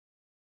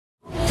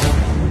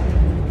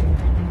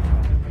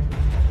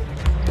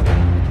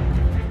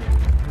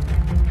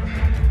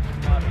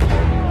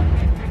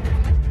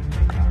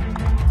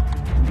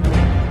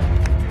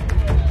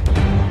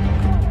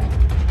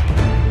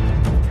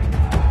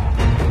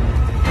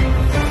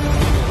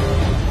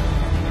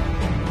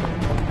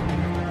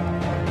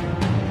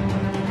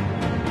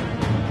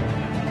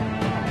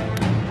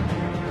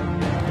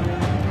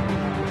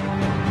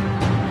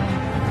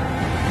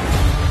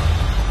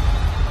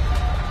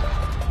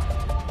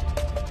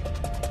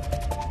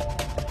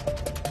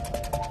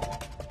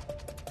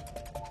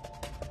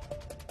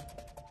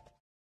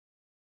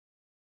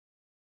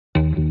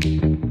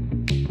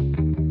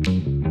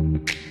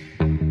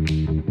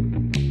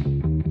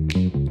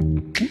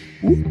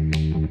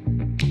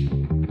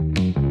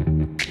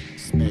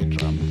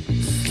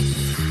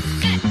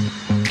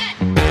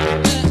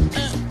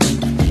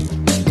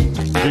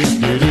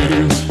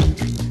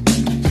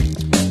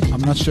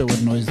sure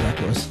what noise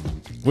that was.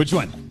 Which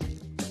one?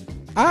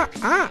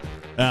 I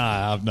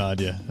have no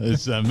idea.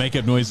 It's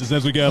make-up noises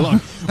as we go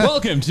along.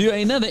 Welcome to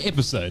another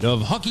episode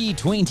of Hockey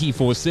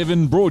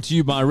 24/7, brought to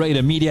you by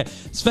Raider Media.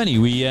 It's funny,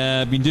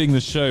 we've been doing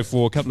this show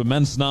for a couple of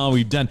months now.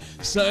 We've done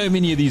so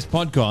many of these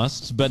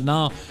podcasts, but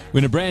now we're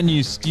in a brand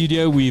new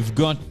studio. We've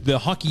got the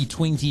Hockey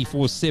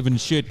 24/7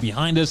 shirt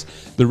behind us,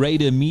 the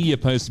Raider Media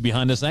poster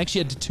behind us. I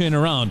actually had to turn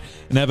around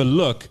and have a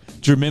look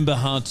to remember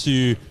how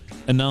to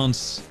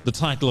announce the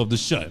title of the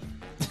show.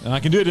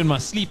 I can do it in my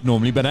sleep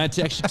normally, but I had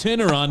to actually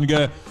turn around and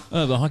go,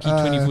 oh, the Hockey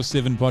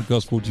 24/7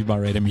 podcast brought to you by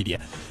Raider Media.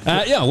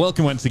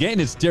 Welcome once again.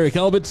 It's Derek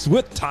Alberts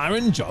with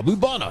Tyron Jabu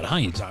Barnard. How are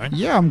you, Tyron?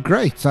 Yeah, I'm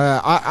great.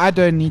 I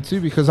don't need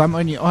to because I'm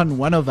only on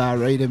one of our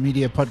Raider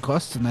Media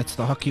podcasts, and that's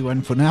the hockey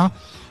one for now,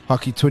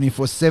 Hockey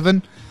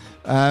 24/7.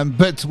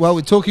 But while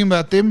we're talking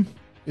about them,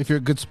 if you're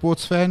a good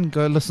sports fan,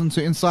 go listen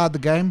to Inside the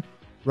Game,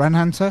 Run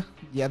Hunter,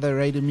 the other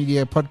Raider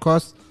Media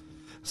podcast.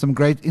 Some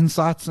great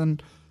insights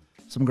and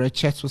some great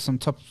chats with some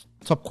top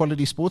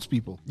quality sports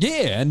people.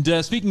 Yeah, and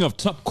speaking of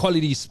top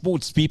quality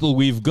sports people,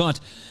 we've got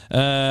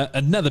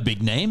another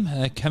big name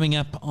coming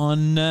up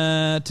on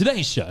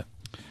today's show.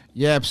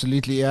 Yeah,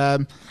 absolutely.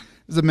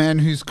 There's a man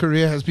whose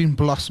career has been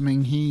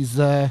blossoming. He's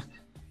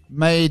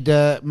made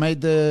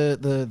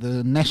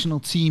the national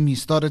team. He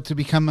started to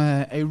become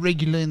a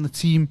regular in the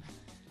team,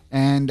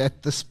 and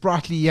at the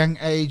sprightly young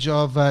age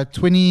of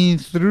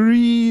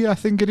 23, I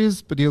think it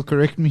is, but he'll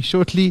correct me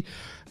shortly,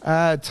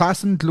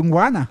 Tyson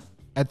Dlungwana,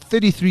 at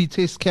 34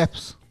 test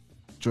caps,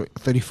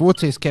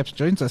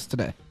 joins us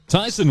today.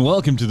 Tyson,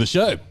 welcome to the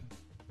show.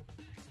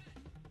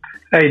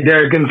 Hey,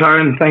 Derek and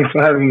Tyron, thanks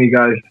for having me,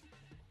 guys.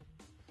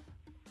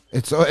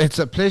 It's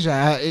a pleasure.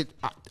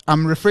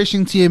 I'm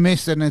refreshing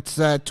TMS, and it's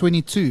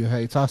 22.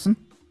 Hey, Tyson.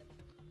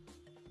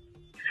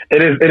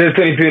 It is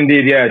 22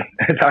 indeed. Yeah,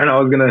 Tyron, I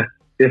was gonna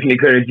definitely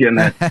correct you on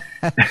that.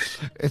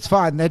 It's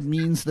fine. That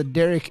means that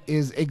Derek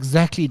is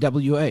exactly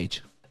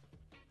WH.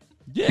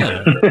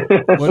 Yeah.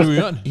 What are we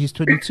on? He's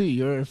 22.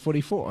 You're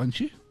 44, aren't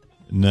you?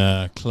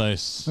 Nah,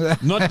 close.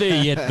 Not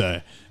there yet,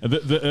 though.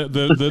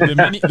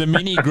 The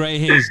mini grey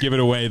hairs give it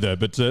away, though.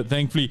 But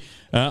thankfully,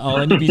 I'll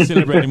only be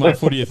celebrating my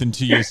 40th in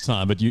 2 years'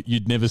 time. But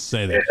you'd never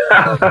say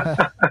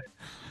that.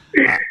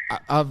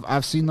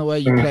 I've seen the way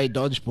you play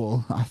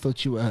dodgeball. I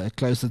thought you were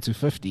closer to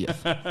 50. No,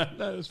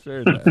 that's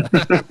fair enough.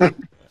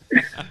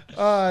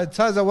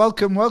 Taza,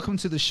 welcome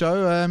to the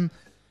show.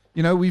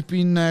 We've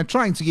been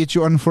trying to get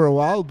you on for a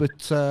while,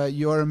 but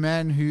you're a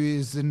man who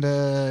is in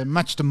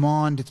much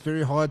demand. It's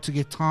very hard to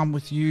get time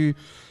with you.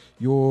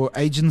 Your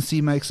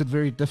agency makes it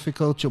very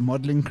difficult. Your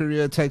modeling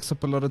career takes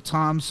up a lot of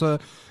time. So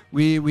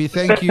we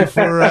thank you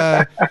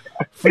for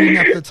freeing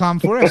up the time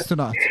for us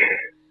tonight.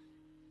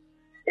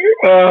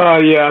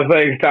 Oh, yeah,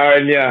 thanks,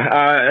 Tyron. Yeah,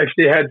 I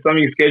actually had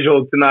something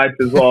scheduled tonight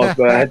as well,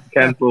 so I had to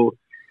cancel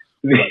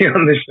to be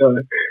on the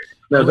show.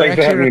 No, thanks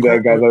for having me, though,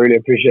 guys. I really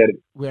appreciate it.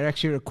 We're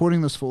actually recording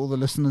this for all the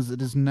listeners.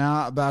 It is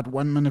now about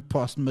 1 minute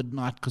past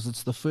midnight because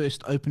it's the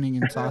first opening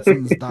in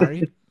Tyson's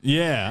diary.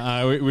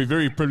 Yeah, we're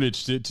very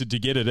privileged to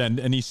get it.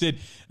 And he said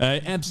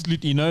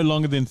absolutely no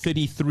longer than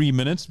 33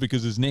 minutes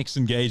because his next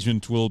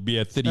engagement will be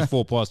at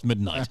 34 past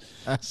midnight.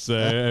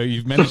 So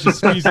you've managed to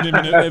squeeze it in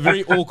a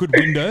very awkward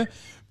window,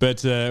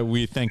 but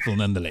we're thankful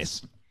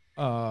nonetheless.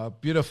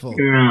 Beautiful.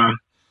 Yeah.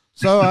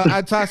 So,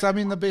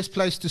 Tyson, the best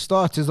place to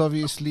start is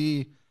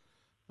obviously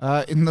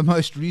in the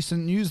most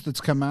recent news that's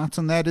come out,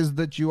 and that is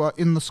that you are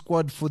in the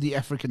squad for the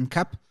African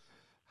Cup.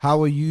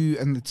 How are you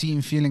and the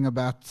team feeling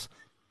about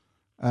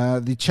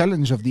the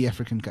challenge of the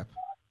African Cup?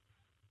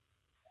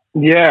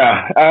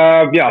 Yeah.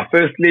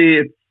 Firstly,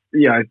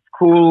 it's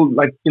cool,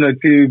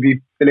 to be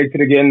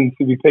selected again,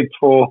 to be picked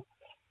for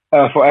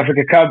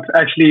Africa Cup.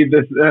 Actually,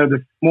 this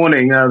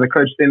morning, the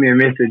coach sent me a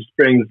message,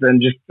 Springs,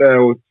 and just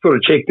sort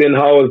of checked in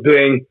how I was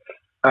doing.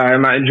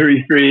 Am I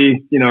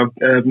injury-free?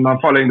 Am I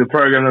following the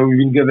program that we've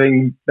been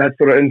giving, that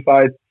sort of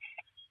insight.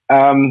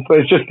 So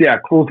it's just,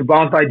 cool to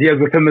bounce ideas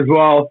with him as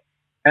well.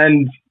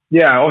 And,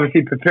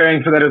 obviously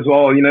preparing for that as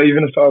well.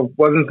 Even if I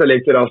wasn't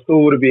selected, I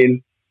still would have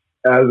been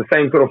the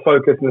same sort of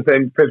focus and the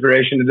same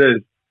preparation it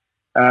is.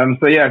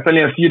 It's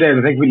only a few days.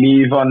 I think we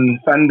leave on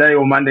Sunday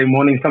or Monday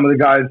morning, some of the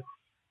guys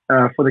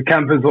for the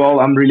camp as well.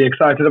 I'm really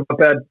excited about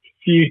that.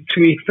 Few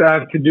tweaks I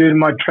have to do in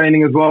my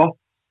training as well.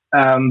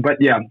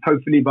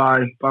 Hopefully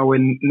by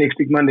when next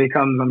week Monday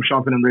comes, I'm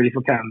sharp and I'm ready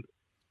for camp.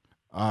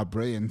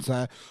 Brilliant.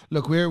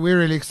 Look, we're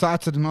really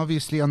excited, and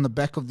obviously on the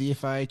back of the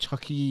FIH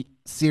Hockey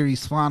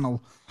Series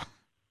final,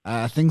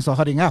 things are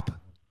hotting up.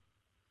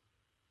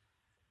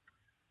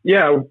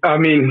 Yeah,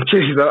 I'm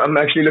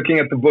actually looking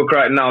at the book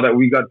right now that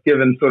we got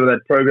given, sort of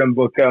that program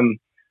book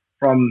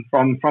from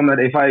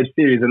that FIH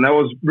series, and that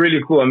was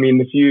really cool.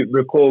 If you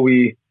recall,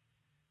 we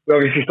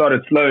obviously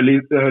started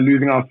slowly,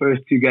 losing our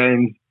first two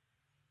games.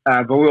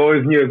 But we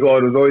always knew as well,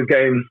 it was always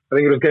game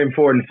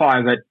 4 and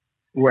 5 that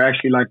were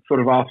actually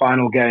sort of our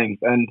final games.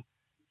 And,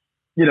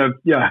 we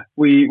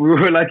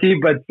were lucky,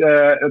 but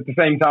at the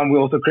same time, we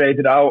also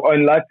created our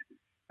own luck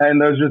and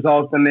those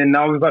results. And then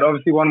now we've got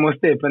obviously one more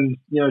step. And,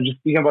 just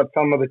speaking about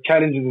some of the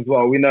challenges as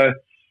well, we know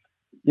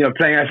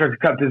playing Africa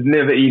Cup is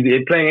never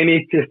easy. Playing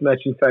any test match,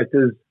 in fact,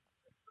 is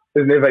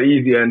never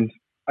easy. And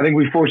I think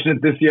we're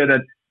fortunate this year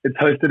that it's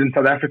hosted in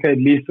South Africa at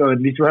least. So at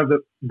least we'll have the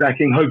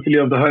backing, hopefully,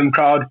 of the home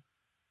crowd.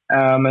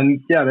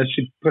 And yeah, that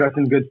should put us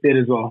in good stead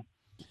as well.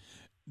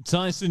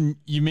 Tyson,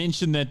 you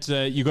mentioned that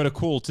you got a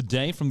call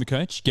today from the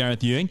coach,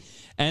 Gareth Ewing.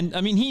 And,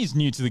 I mean, he's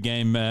new to the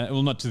game.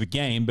 Well, not to the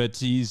game, but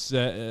he's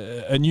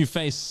a new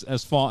face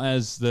as far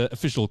as the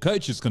official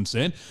coach is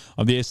concerned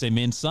of the SA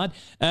men's side.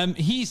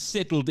 He's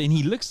settled, and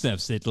he looks to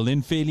have settled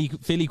in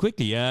fairly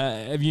quickly.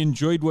 Have you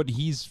enjoyed what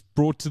he's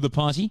brought to the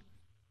party?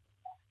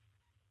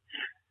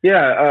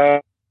 Yeah.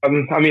 I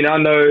mean, I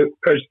know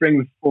Coach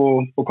Springs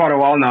for quite a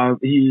while now.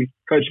 He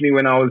coached me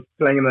when I was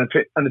playing in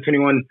the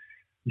Under-21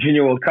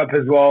 Junior World Cup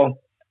as well.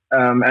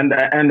 And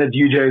at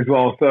UJ as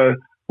well. So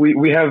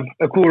we have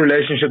a cool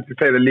relationship, to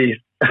say the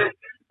least.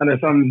 I know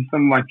some of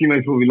my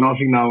teammates will be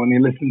laughing now when they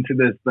listen to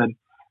this, but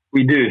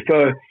we do.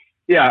 So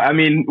yeah, I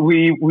mean,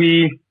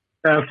 we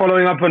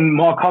following up on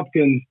Mark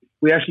Hopkins,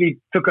 we actually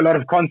took a lot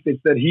of concepts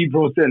that he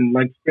brought in,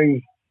 like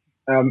Springs,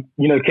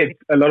 kept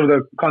a lot of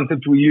the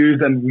concepts we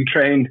used and we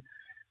trained.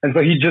 And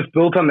so he just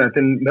built on that.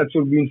 And that's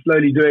what we've been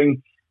slowly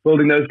doing,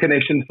 building those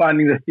connections,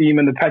 finding the theme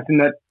and the pattern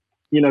that,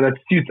 that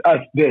suits us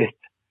best.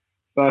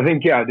 So I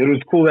think, yeah, it was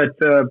cool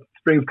that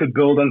Springs could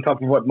build on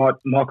top of what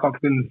Mark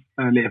Hopkins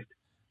left.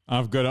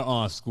 I've got to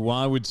ask,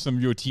 why would some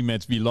of your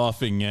teammates be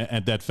laughing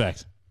at that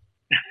fact?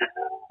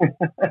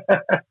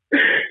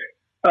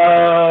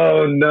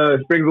 Oh, no,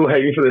 Springs will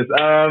hate me for this.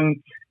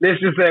 Let's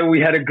just say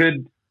we had a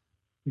good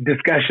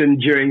discussion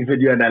during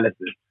video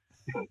analysis.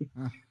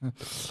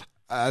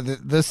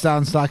 This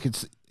sounds like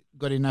it's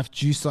got enough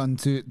juice on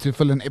to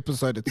fill an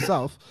episode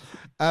itself.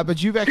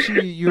 But you've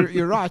actually,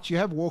 you're right, you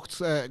have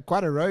walked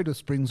quite a road with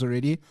Springs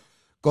already.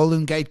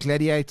 Golden Gate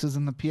Gladiators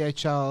in the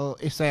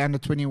PHL, SA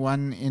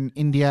Under-21 in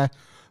India,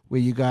 where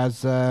you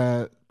guys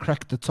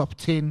cracked the top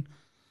 10.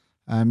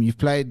 You've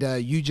played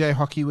UJ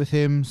hockey with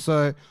him.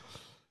 So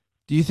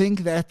do you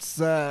think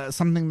that's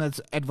something that's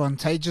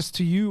advantageous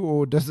to you,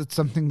 or does it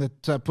something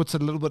that puts a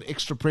little bit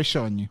extra pressure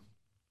on you?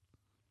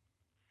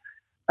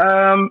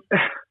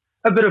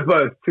 A bit of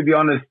both, to be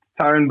honest,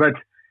 Tyron, but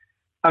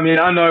I mean,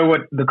 I know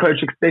what the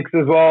coach expects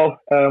as well.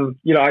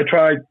 I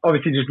try,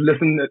 obviously, just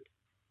listen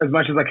as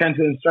much as I can to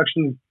the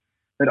instructions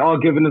that are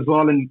given as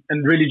well, and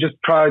really just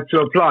try to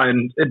apply.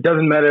 And it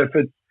doesn't matter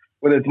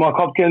whether it's Mark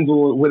Hopkins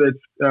or whether it's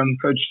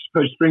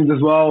Coach Springs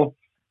as well,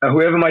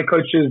 whoever my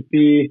coaches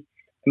be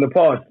in the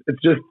past.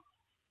 It's just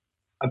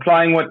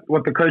applying what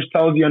the coach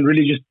tells you and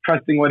really just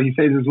trusting what he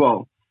says as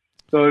well.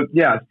 So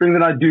yeah, Springs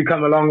and I do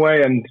come a long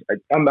way, and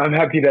I'm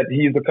happy that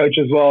he's the coach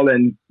as well.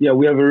 And yeah,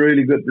 we have a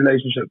really good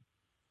relationship.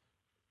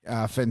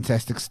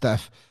 Fantastic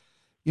stuff.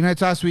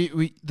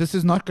 Tyus, this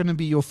is not going to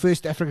be your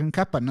first African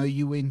Cup. I know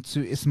you went to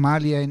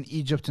Ismailia in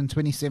Egypt in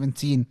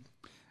 2017.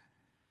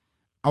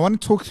 I want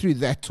to talk through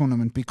that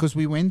tournament because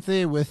we went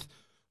there with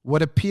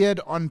what appeared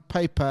on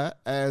paper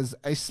as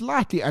a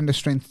slightly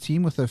understrength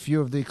team with a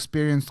few of the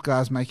experienced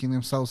guys making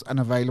themselves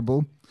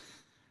unavailable.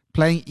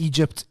 Playing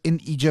Egypt in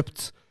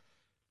Egypt,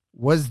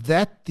 was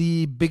that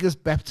the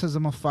biggest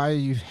baptism of fire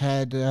you've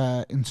had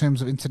in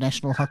terms of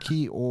international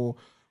hockey, or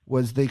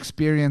was the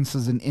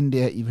experiences in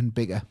India even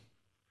bigger?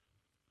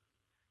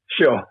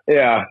 Sure.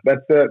 Yeah,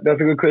 that's a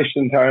good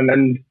question, Taran.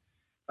 And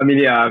I mean,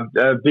 yeah,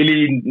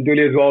 Billy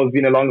as well has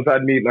been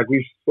alongside me. Like,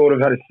 we've sort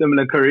of had a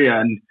similar career,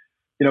 and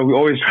we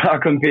always try to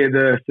compare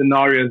the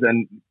scenarios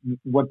and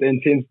what the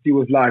intensity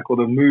was like, or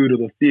the mood, or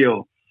the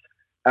feel.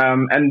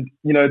 And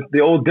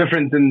they're all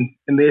different in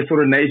their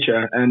sort of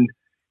nature. And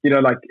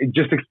like,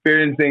 just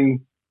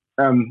experiencing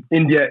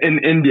India in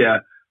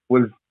India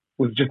was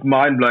just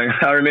mind blowing.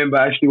 I remember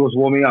I actually was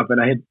warming up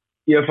and I had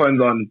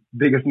earphones on,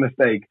 biggest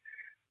mistake,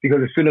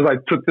 because as soon as I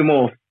took them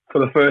off for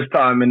the first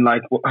time in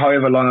like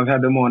however long I've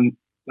had them on,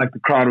 like, the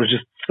crowd was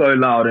just so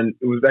loud, and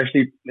it was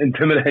actually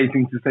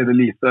intimidating to say the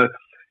least. So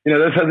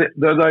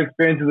those are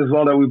experiences as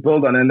well that we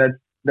build on, and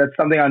that's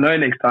something I know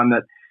next time,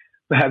 that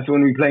perhaps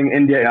when we're playing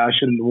India, I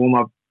shouldn't warm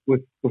up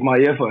with my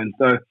earphones.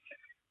 So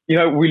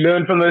we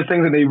learn from those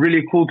things, and they're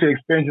really cool to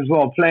experience as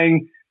well.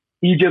 Playing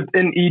Egypt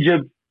in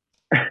Egypt,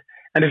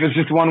 and if it's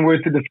just one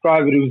word to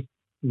describe it, it was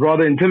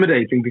rather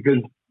intimidating, because,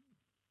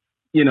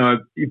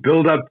 you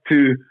build up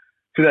to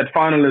that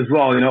final as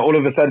well. All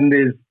of a sudden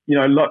there's,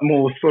 a lot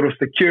more sort of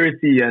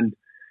security, and,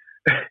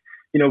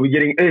 we're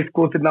getting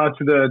escorted now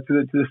to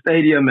the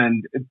stadium,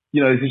 and,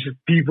 there's just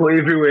people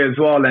everywhere as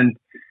well, and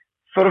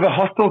sort of a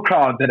hostile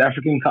crowd, that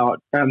African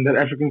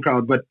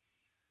crowd. But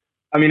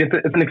I mean,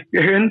 it's an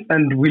experience,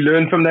 and we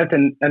learn from that.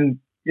 And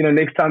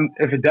next time,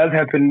 if it does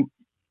happen,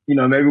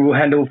 maybe we'll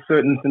handle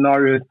certain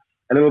scenarios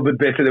a little bit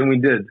better than we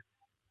did.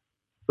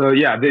 So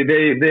yeah,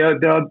 they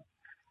are.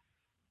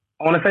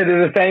 I want to say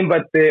they're the same,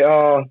 but they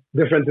are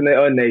different in their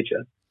own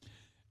nature.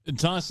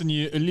 Tyson,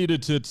 you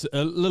alluded to it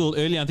a little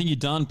earlier. I think you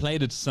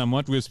downplayed it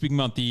somewhat. We were speaking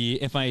about the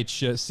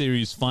FIH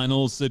Series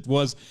finals. It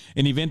was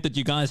an event that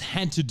you guys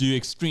had to do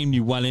extremely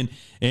well in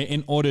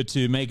order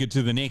to make it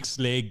to the next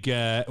leg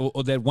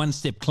or that one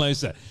step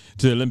closer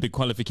to Olympic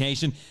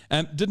qualification.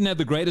 Didn't have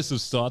the greatest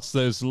of starts,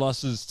 those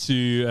losses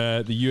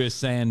to the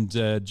USA and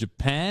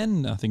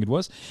Japan, I think it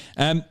was.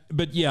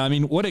 But yeah, I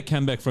mean, what a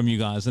comeback from you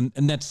guys. And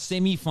that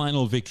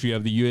semi-final victory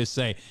of the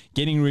USA,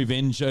 getting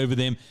revenge over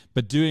them,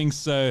 but doing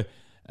so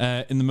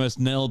in the most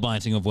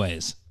nail-biting of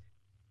ways.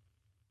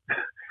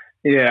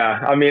 Yeah,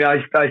 I mean,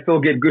 I still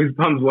get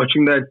goosebumps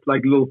watching that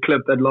like little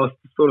clip that last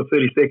sort of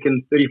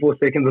 34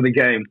 seconds of the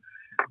game,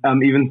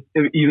 even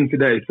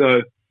today.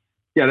 So,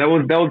 yeah, that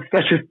was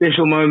such a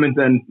special moment,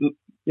 and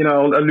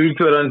I'll allude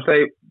to it and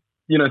say,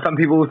 some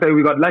people will say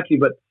we got lucky,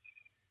 but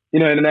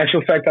in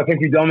actual fact, I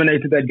think we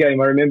dominated that game.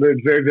 I remember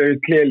it very, very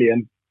clearly,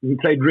 and we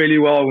played really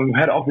well. When we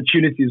had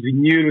opportunities, we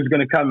knew it was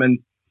going to come, and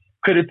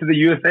credit to the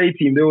USA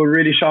team. They were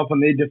really sharp on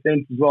their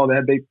defense as well. They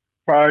had their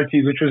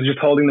priorities, which was just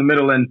holding the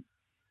middle. And,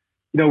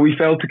 we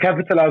failed to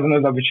capitalize on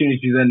those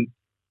opportunities. And,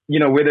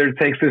 whether it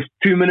takes us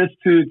 2 minutes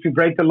to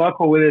break the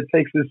lock or whether it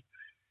takes us,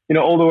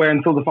 all the way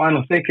until the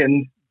final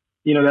second,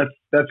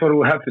 that's what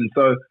will happen.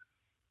 So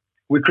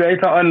we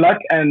create our own luck,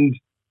 and,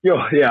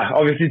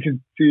 obviously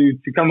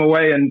to come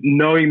away and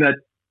knowing that,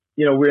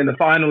 we're in the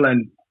final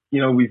and,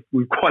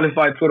 we've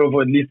qualified sort of,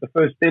 or at least the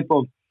first step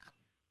of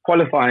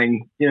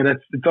qualifying,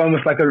 it's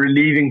almost like a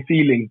relieving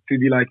feeling to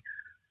be like,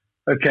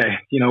 okay,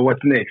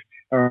 what's next?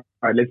 All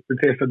right, let's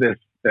prepare for this.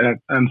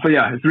 So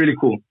yeah, it's really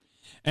cool.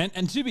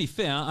 And to be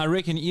fair, I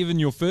reckon even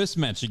your first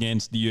match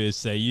against the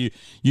USA, you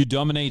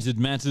dominated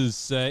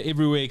matters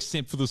everywhere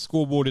except for the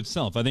scoreboard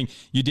itself. I think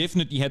you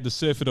definitely had the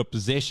surfeit of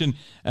possession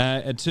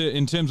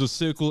in terms of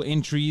circle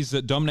entries,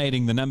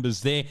 dominating the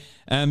numbers there.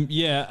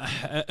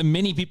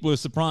 Many people were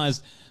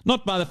surprised,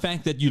 not by the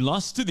fact that you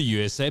lost to the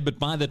USA, but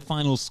by that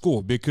final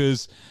score,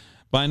 because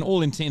by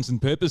all intents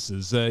and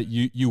purposes,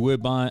 you were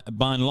by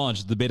and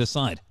large the better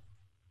side.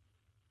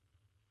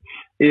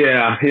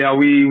 Yeah,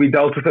 we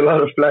dealt with a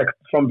lot of flack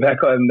from back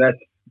home.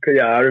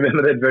 I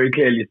remember that very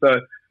clearly. So,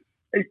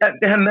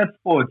 and that's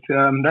sport.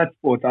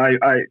 I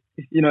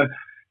on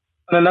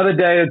another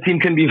day, a team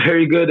can be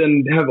very good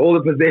and have all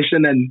the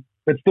possession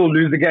but still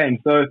lose the game.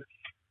 So,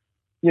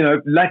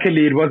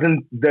 luckily it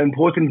wasn't the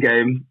important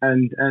game,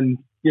 and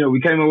we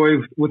came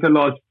away with a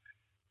loss.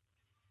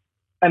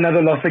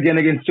 Another loss again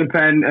against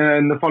Japan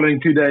in the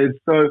following 2 days.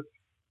 So,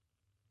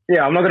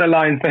 yeah, I'm not going to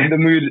lie and say the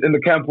mood in the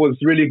camp was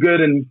really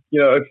good and,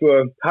 if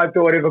we're hyped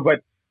or whatever,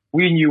 but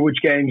we knew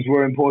which games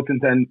were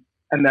important and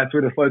that's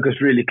where the focus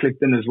really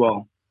clicked in as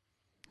well.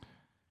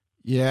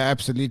 Yeah,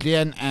 absolutely.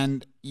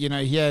 And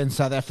here in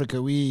South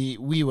Africa,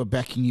 we were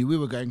backing you. We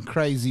were going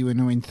crazy when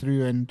we went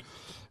through, and,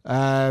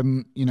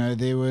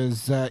 there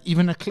was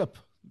even a clip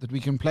that we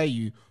can play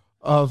you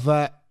of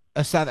a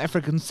South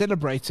African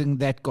celebrating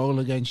that goal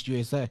against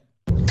USA.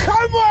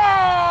 Come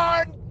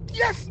on!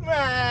 Yes,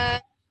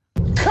 man!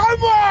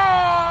 Come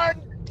on!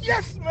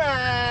 Yes,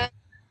 man!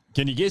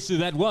 Can you guess who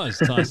that was,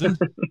 Tyson?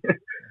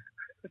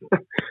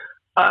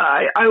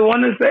 I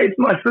want to say it's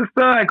my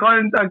sister. I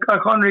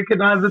can't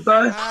recognize it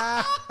though.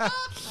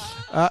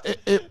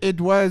 It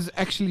was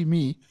actually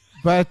me,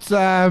 but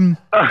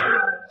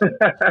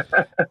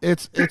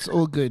it's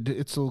all good.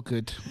 It's all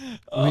good.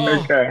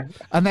 Okay.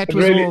 And that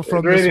was really, all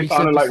from this week's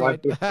episode.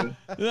 Like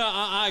No,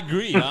 I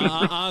agree.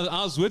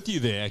 I was with you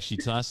there, actually,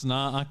 Tyson.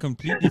 I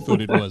completely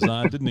thought it was.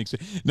 I didn't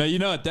expect. No, you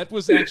know what? That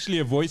was actually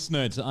a voice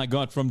note I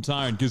got from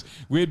Tyron, because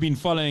we had been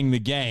following the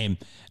game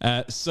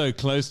so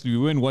closely. We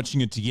weren't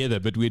watching it together,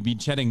 but we had been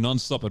chatting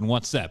nonstop on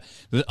WhatsApp.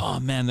 Oh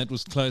man, that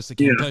was close. They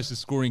came close to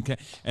scoring.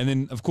 And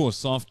then, of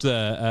course,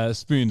 after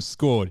Spoon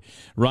scored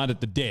right at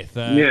the death,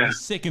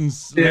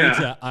 seconds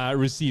later, I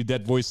received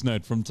that voice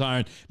note from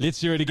Tyron. Let's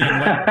hear it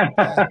again.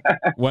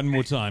 One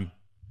more time.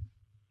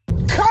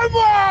 Come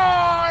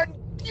on!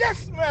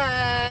 Yes,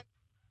 man!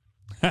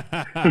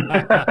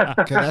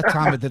 Okay, that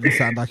time it didn't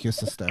sound like your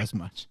sister as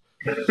much.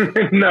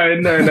 No,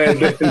 it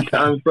didn't.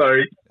 I'm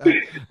sorry.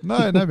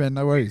 No, man,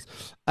 no worries.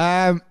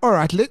 All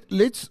right,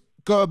 let's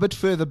go a bit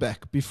further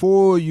back.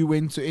 Before you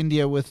went to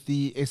India with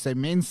the SA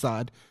men's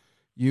side,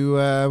 you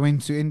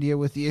went to India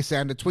with the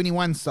SA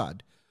under-21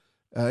 side.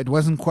 It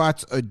wasn't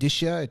quite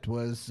Odisha, it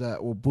was,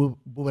 or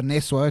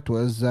Bhubaneswar, it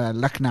was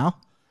Lucknow.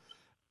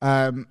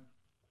 And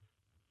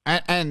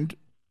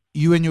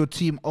you and your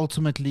team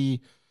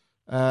ultimately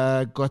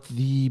got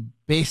the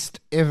best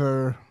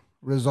ever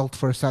result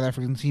for a South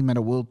African team at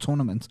a world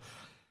tournament.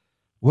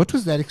 What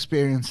was that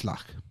experience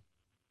like?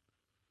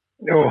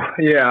 Oh,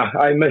 yeah,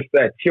 I missed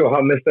that. Sure,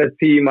 I missed that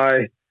team.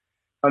 I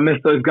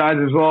missed those guys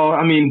as well.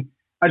 I mean,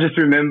 I just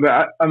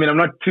remember, I'm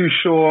not too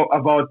sure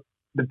about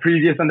the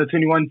previous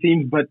under-21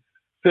 teams, but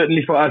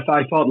certainly for us,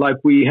 I felt like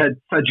we had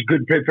such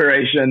good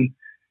preparation.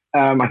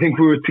 I think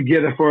we were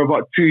together for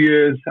about 2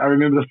 years. I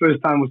remember the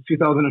first time was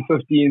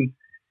 2015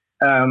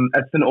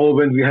 at St.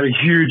 Albans. We had a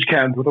huge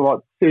camp with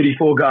about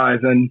 34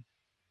 guys. And,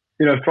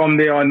 from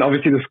there on,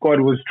 obviously the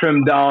squad was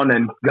trimmed down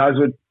and guys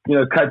would,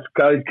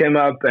 guys came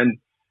up. And,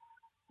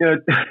 to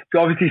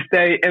obviously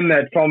stay in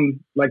that from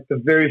like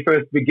the very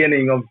first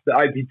beginning of the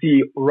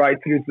IPT right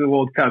through to the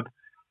World Cup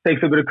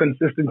takes a bit of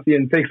consistency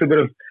and takes a bit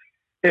of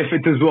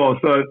effort as well.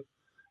 So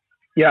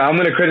yeah, I'm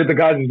going to credit the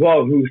guys as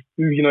well who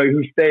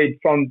stayed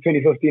from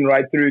 2015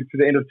 right through to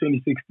the end of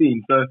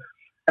 2016. So,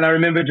 and I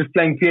remember just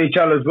playing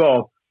PHL as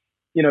well,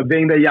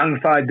 being the young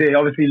side there,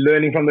 obviously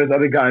learning from those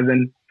other guys.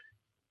 And,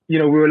 we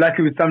were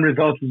lucky with some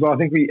results as well. I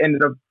think we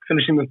ended up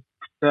finishing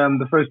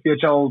the first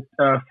PHL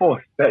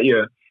fourth that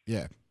year.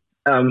 Yeah.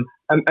 And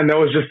that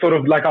was just sort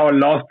of like our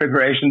last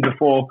preparation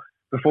before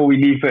we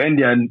leave for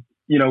India. And,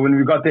 when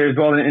we got there as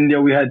well in India,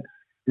 we had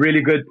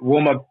really good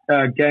warm-up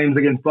games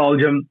against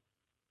Belgium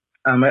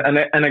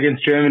and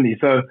against Germany.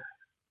 So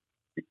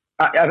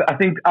I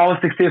think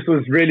our success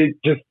was really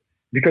just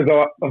because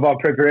of our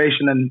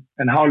preparation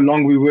and how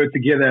long we worked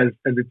together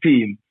as a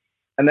team.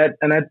 And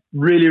that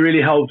really,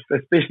 really helps,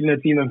 especially in a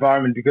team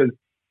environment, because,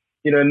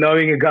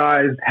 knowing a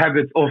guy's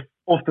habits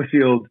off the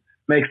field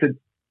makes it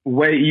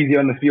way easier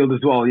on the field as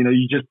well.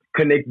 You just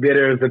connect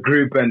better as a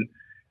group and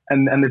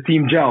the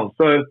team gels.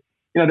 So,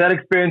 that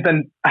experience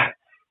and,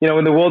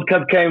 when the World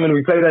Cup came and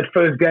we played that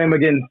first game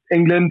against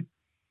England,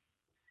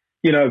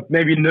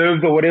 maybe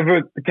nerves or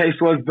whatever the case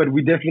was, but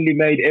we definitely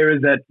made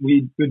errors that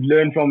we could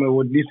learn from,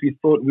 or at least we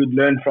thought we'd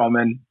learn from.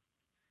 And,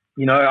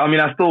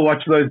 I still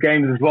watch those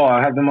games as well.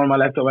 I have them on my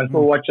laptop. I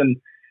still watch and,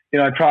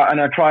 I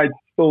try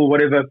still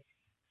whatever,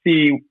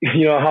 see,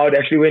 how it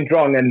actually went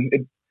wrong. And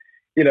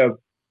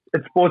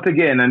it's sports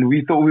again. And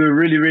we thought we were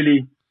really,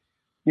 really,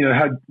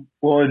 at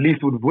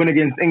least would win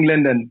against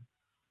England. And,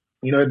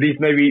 at least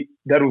maybe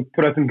that will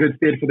put us in good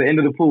stead for the end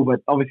of the pool.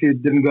 But obviously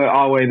it didn't go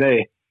our way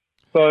there.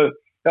 So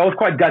that was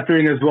quite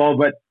guttering as well.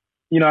 But,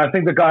 I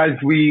think the guys,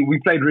 we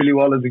played really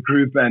well as a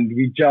group and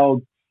we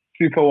gelled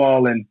super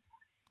well. And,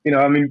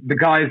 the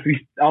guys,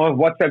 our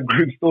WhatsApp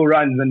group still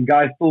runs and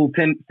guys still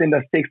send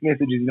us text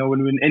messages,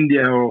 when we're in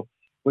India or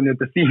when we're at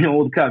the Senior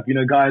World Cup,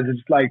 guys are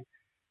just like,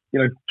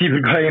 keep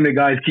it going, the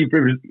guys keep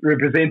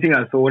representing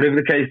us or whatever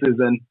the case is.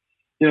 And,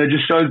 it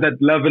just shows that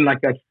love and like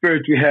that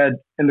spirit we had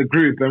in the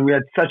group. And we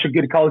had such a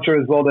good culture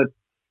as well that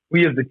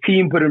we as the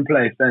team put in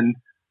place. And,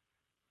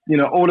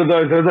 all of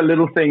those are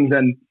little things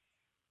and,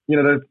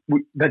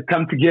 that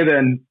come together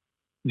and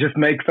just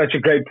make such a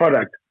great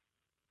product.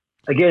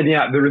 Again,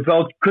 yeah, the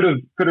results could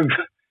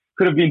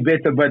have been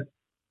better, but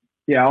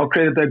yeah, I'll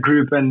credit that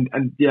group and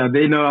yeah,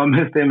 they know I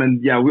miss them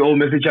and yeah, we all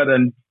miss each other.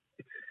 And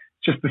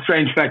just the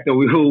strange fact that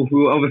we will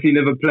obviously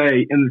never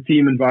play in the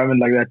team environment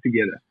like that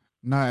together.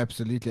 No,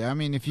 absolutely. I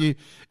mean, if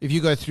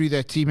you go through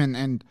that team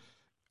and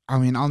I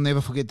mean, I'll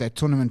never forget that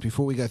tournament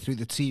before we go through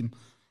the team.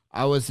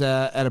 I was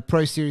at a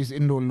Pro Series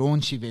indoor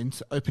launch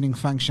event, opening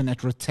function at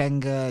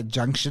Rotanga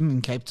Junction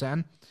in Cape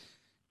Town.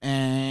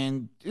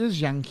 And it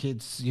was young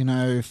kids,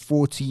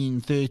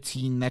 14,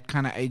 13, that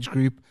kind of age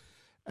group.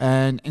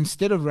 And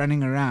instead of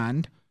running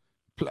around,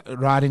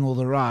 riding all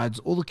the rides,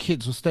 all the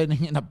kids were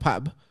standing in a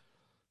pub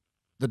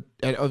that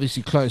had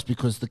obviously closed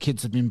because the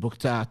kids had been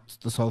booked out,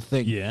 this whole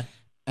thing. Yeah.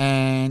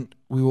 And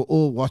we were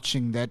all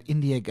watching that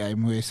India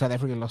game where South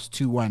Africa lost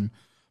 2-1,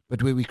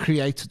 but where we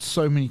created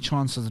so many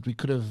chances that we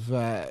could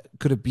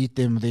have beat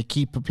them. Their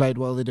keeper played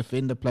well, their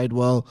defender played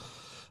well.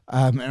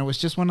 And it was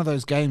just one of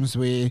those games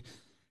where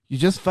you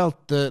just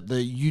felt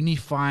the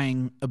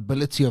unifying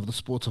ability of the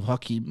sport of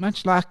hockey,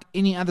 much like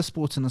any other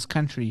sports in this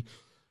country.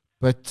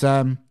 But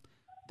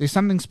there's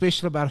something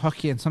special about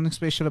hockey and something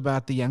special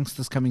about the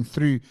youngsters coming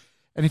through.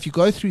 And if you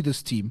go through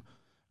this team,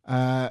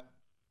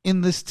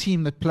 in this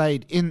team that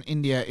played in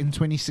India in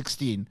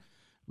 2016,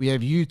 we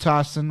have you,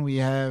 Tyson, we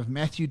have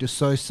Matthew De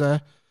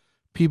Sosa,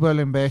 Pibo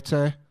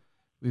Lembeto,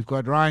 we've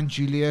got Ryan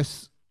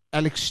Julius,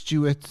 Alex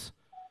Stewart,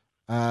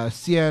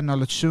 Sia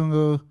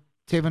Nolachungu,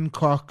 Tevin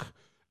Koch,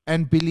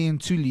 and Billy and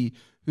Tuli,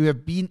 who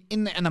have been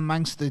in and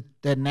amongst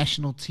the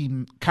national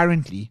team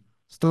currently,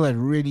 still at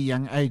really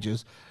young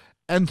ages,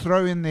 and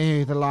throw in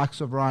there the likes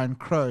of Ryan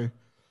Crowe,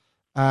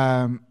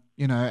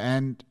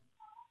 and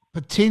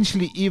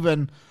potentially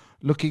even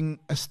looking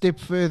a step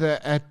further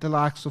at the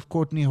likes of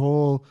Courtney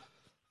Hall,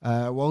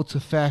 Walter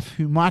Pfaff,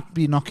 who might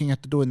be knocking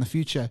at the door in the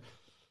future.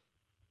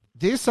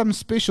 There's some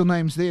special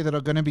names there that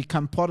are going to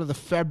become part of the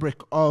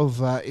fabric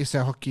of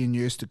SA hockey in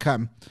years to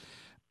come.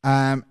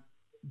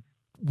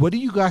 What do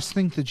you guys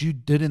think that you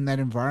did in that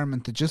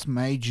environment that just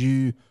made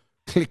you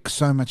click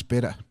so much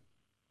better?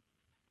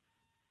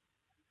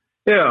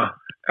 Yeah,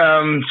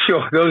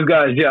 sure. Those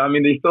guys, yeah. I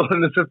mean, they're still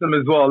in the system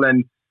as well.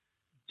 And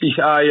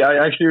I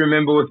actually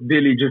remember with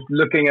Billy just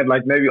looking at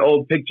like maybe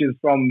old pictures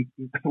from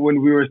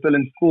when we were still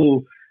in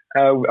school.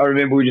 I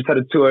remember we just had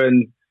a tour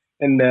in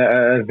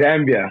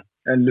Zambia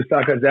and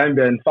Lusaka,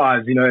 Zambia in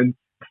fives, and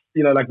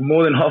like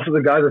more than half of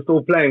the guys are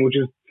still playing, which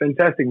is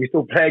fantastic. We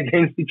still play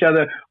against each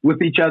other,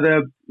 with each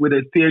other, whether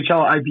it's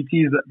PHL,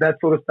 IPTs, that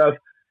sort of stuff.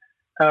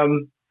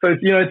 So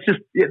it's just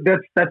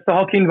that's the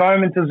hockey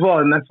environment as well,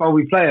 and that's why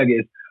we play, I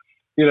guess.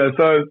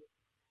 So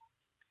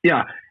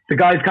yeah, the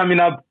guys coming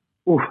up,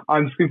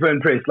 I'm super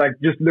impressed. Like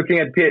just looking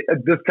at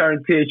this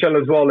current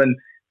PHL as well, and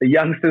the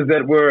youngsters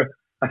that were,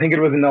 I think it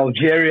was in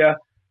Algeria,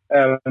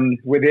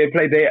 where they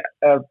played their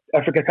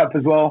Africa Cup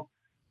as well.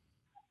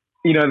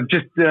 You know,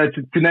 just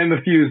to name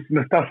a few,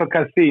 Mustafa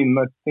Kasim,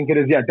 I think it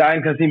is,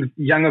 Diane Kasim's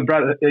younger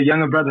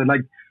brother,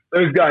 like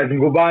those guys in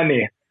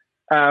Gubane.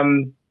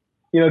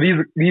 You know,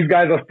 these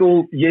guys are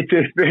still yet to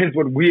experience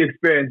what we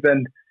experienced.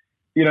 And,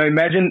 you know,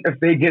 imagine if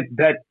they get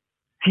that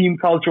team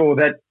culture or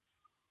that,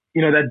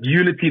 you know, that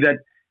unity that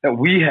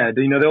we had.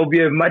 You know, they'll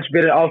be a much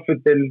better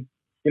outfit than,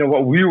 you know,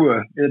 what we were,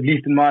 at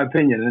least in my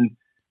opinion. And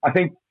I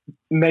think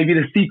maybe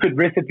the secret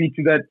recipe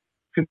to that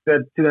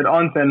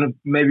answer, and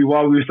maybe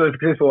why we were so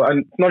successful, and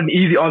it's not an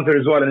easy answer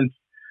as well, and it's,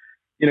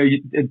 you know,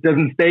 it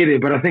doesn't stay there,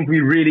 but I think we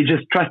really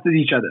just trusted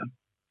each other.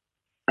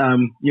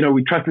 You know,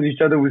 we trusted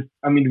each other we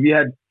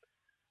had,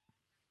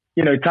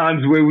 you know,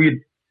 times where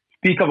we'd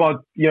speak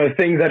about, you know,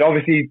 things that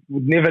obviously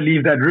would never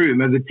leave that room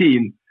as a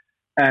team.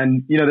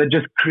 And, you know, that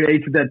just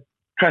created that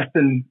trust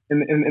in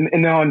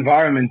our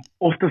environment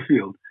off the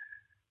field.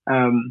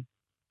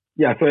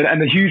 So,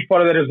 and a huge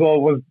part of that as well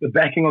was the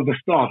backing of the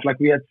staff. Like,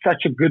 we had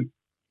such a good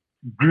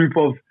group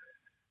of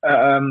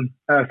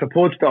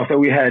support staff that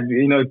we had,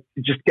 you know,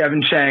 just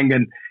Gavin Shang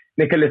and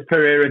Nicholas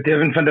Pereira,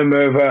 Devin van der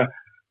Merwe,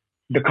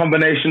 the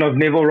combination of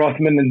Neville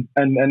Rothman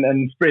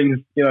and Springs,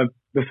 you know,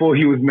 before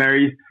he was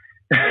married.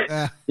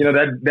 You know,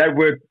 that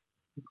worked.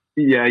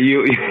 Yeah,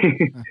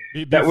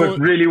 that worked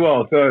really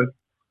well. So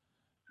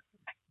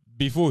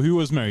before who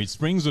was married,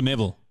 Springs or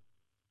Neville?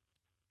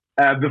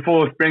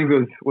 Before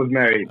Springs was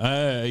married.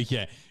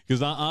 Okay,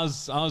 because I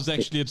was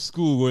actually at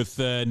school with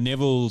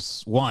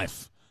Neville's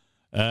wife.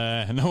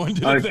 No one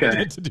did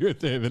that to do with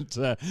them, but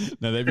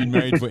no, they've been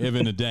married forever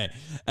and a day.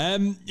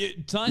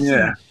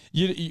 Tyson,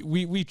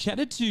 we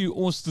chatted to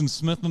Austin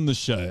Smith on the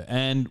show,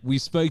 and we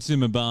spoke to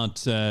him about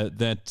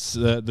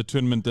the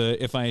tournament, the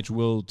FIH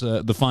World,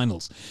 the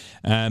finals,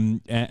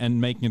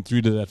 and making it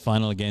through to that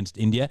final against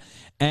India.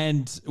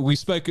 And we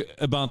spoke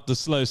about the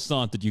slow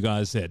start that you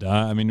guys had.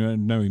 I mean, I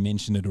know we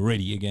mentioned it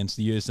already against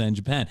the USA and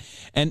Japan,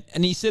 and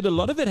he said a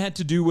lot of it had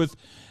to do with,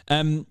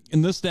 in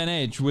this day and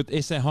age,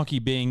 with SA hockey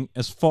being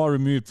as far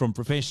removed from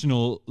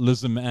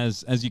professionalism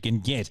as you can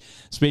get,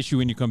 especially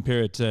when you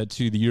compare it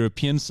to the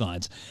European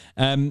sides.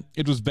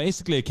 It was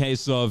basically a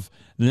case of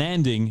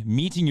landing,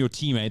 meeting your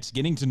teammates,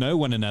 getting to know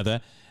one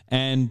another,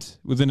 and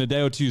within a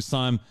day or two's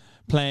time,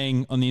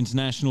 playing on the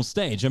international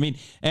stage. I mean,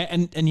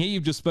 and here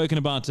you've just spoken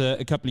about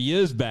a couple of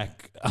years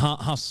back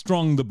how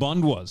strong the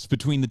bond was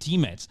between the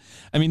teammates.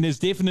 I mean, there's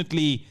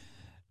definitely...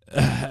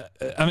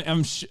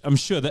 I'm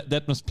sure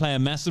that must play a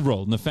massive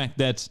role in the fact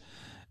that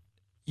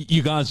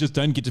you guys just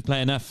don't get to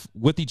play enough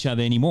with each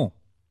other anymore.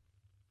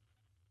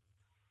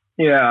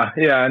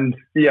 And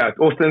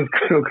Austin's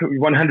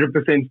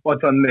 100%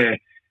 spot on there.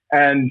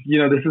 And, you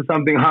know, this is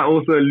something I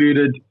also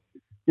alluded,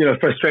 you know,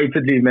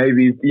 frustratedly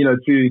maybe, you know,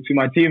 to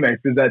my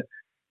teammates, is that,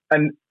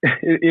 and,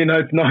 you know,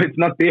 it's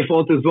not their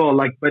fault as well.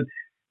 Like, but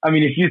I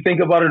mean, if you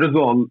think about it as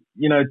well,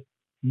 you know, it's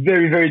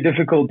very, very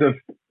difficult if,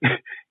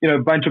 you know,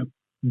 a bunch of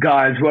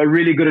guys who are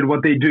really good at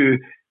what they do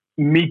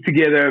meet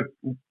together,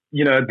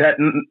 you know,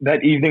 that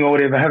evening or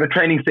whatever, have a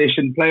training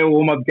session, play a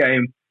warm-up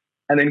game,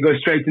 and then go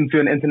straight into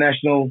an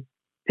international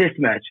test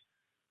match.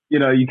 You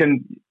know, you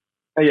can,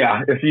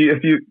 if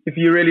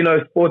you really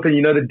know sport and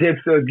you know the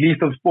depths at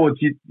least of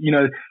sports, you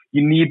know,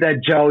 you need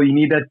that gel, you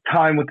need that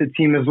time with the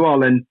team as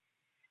well. And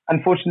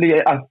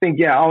unfortunately, I think,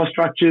 our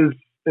structures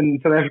in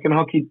South African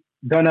hockey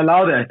don't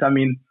allow that. I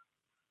mean,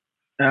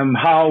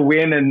 how,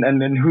 when,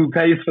 and who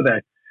pays for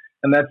that?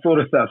 And that sort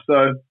of stuff.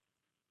 So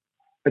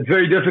it's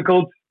very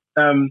difficult,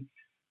 you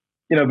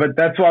know, but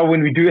that's why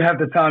when we do have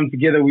the time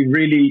together, we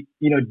really,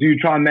 you know, do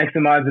try and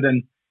maximize it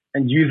and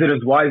use it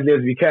as wisely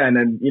as we can,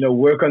 and, you know,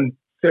 work on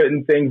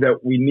certain things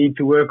that we need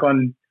to work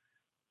on,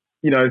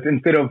 you know,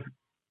 instead of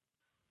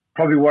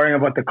probably worrying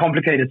about the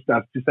complicated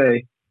stuff, to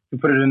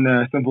put it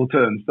in simple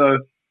terms. So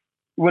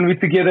when we're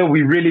together,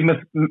 we really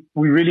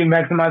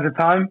maximize the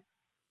time.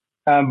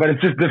 But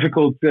it's just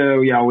difficult,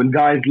 when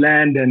guys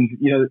land and,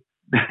 you know,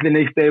 the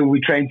next day we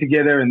train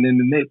together, and then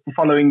the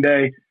following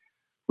day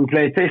we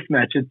play a test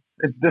match.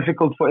 It's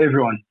difficult for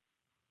everyone.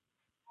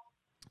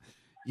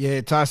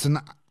 Yeah, Tyson,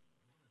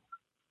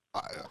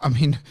 I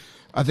mean,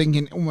 I think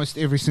in almost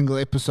every single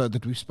episode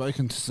that we've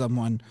spoken to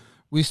someone,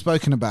 we've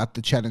spoken about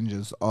the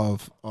challenges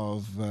of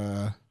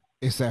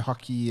SA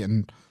hockey,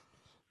 and,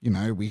 you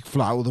know, we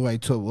fly all the way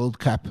to a World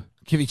Cup,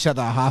 give each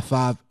other a high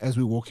five as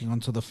we're walking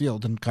onto the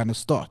field and kind of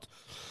start.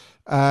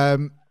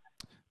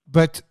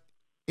 But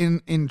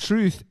in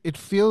truth, it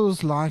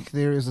feels like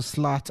there is a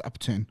slight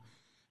upturn.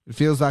 It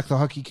feels like the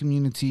hockey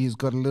community has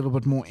got a little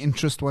bit more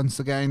interest once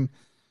again.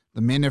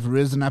 The men have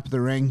risen up the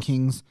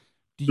rankings.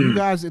 Do you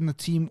guys in the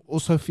team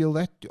also feel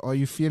that? Are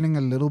you feeling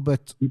a little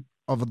bit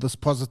of this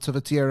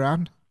positivity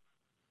around?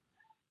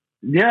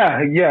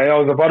 I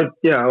was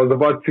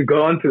about to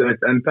go on to that,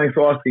 and thanks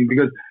for asking,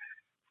 because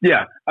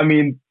I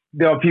mean,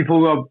 there are people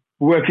who are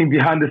working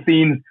behind the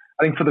scenes.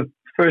 I think for the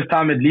first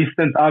time, at least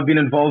since I've been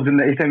involved in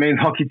the SA men's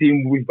hockey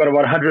team, we've got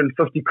about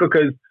 150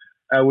 cookers,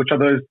 which are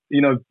those,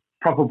 you know,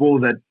 proper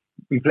balls that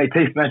we play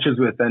test matches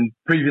with. And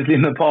previously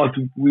in the past,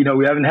 we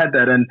haven't had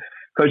that. And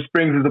Coach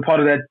Springs is a part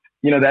of that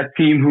that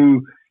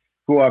team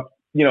who are,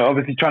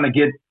 obviously trying to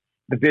get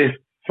the best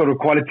sort of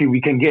quality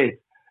we can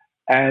get.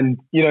 And,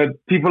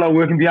 people are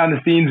working behind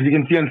the scenes. You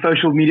can see on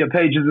social media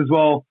pages as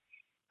well.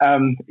 A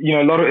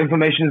lot of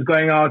information is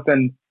going out.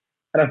 And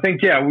I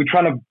think, we're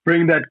trying to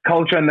bring that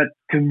culture and that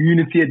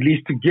community at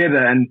least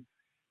together. And,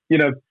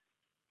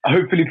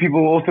 hopefully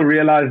people also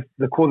realize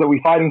the cause that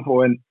we're fighting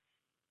for. And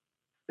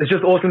it's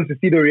just awesome to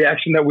see the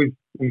reaction that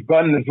we've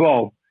gotten as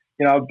well.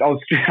 I'll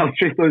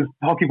stress those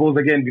hockey balls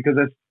again, because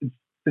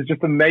it's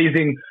just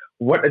amazing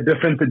what a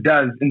difference it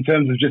does in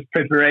terms of just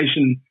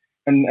preparation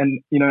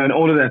and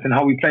all of that, and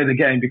how we play the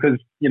game. Because,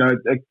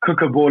 a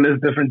cooker ball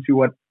is different to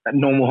what a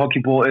normal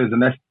hockey ball is.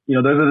 And that's,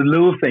 those are the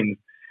little things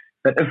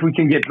that if we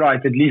can get right,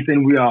 at least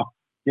then we are,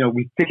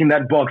 we're ticking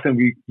that box and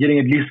we're getting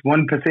at least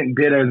 1%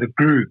 better as a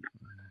group.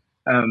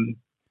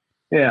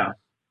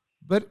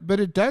 But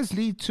it does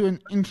lead to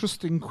an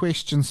interesting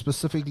question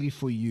specifically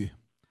for you.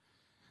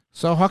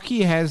 So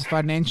hockey has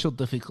financial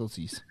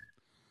difficulties,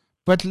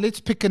 but let's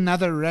pick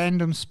another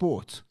random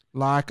sport,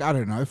 like, I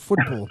don't know,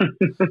 football.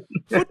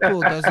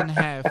 Football doesn't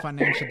have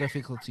financial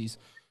difficulties.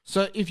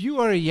 So if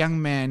you are a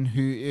young man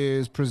who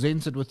is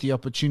presented with the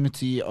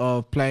opportunity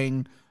of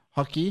playing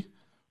hockey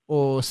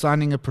or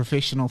signing a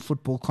professional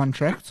football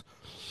contract,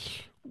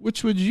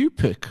 which would you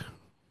pick?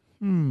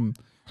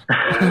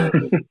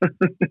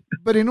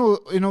 But in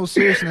all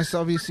seriousness,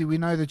 obviously we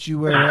know that you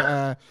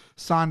were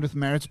signed with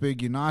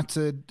Maritzburg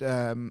United,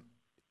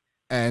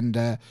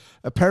 and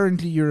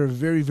apparently you're a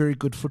very, very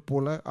good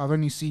footballer. I've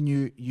only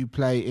seen you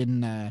play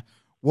in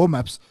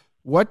warm-ups.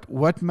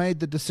 What made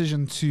the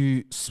decision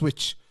to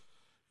switch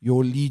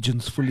your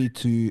allegiance fully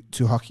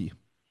to hockey?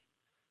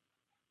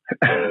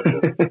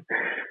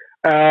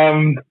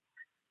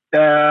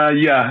 Okay,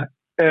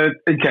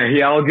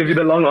 I'll give you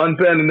the long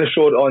answer and then the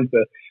short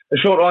answer. The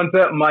short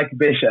answer, Mike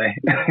Beshe.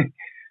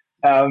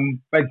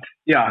 But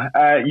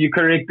you're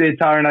correct there,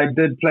 Tyron. I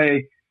did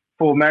play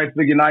for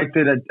Maritzburg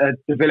United at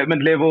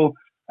development level.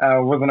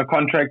 Was on a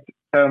contract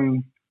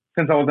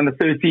since I was under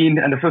 13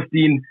 and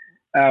 15.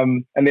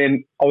 And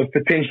then I was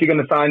potentially going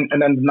to sign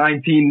an under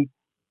 19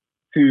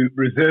 to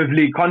reserve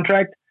league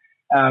contract.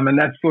 And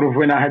that's sort of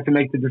when I had to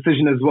make the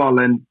decision as well.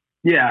 And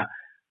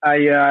I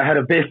had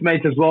a best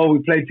mate as well. We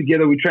played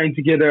together, we trained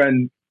together,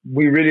 and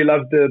we really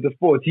loved the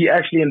sport. He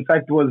actually, in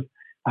fact, was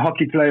a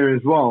hockey player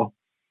as well.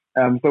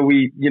 So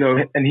we,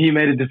 and he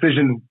made a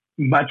decision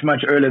much,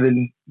 much earlier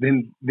than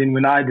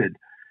when I did.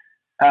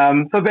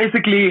 So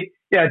basically,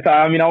 I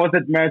was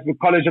at Maritzburg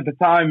College at the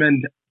time,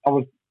 and I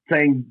was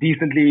playing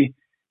decently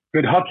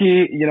good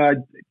hockey.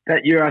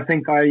 That year, I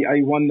think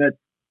I won that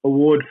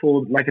award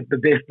for the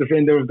best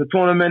defender of the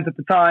tournament at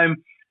the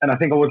time. And I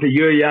think I was a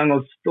year young. I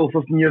was still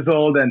 15 years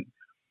old. And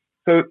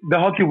so the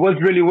hockey was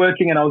really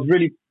working, and I was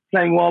really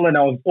playing well, and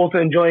I was also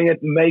enjoying it,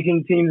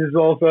 making teams as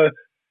well. So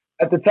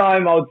at the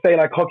time, I would say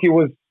hockey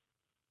was,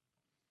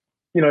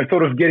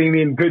 sort of getting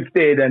me in good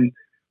stead, and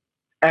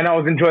I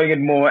was enjoying it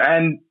more.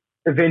 And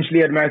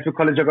eventually at Maritzburg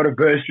College, I got a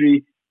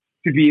bursary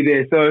to be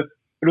there. So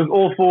it was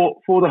all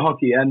for the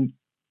hockey. And,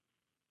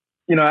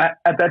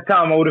 at that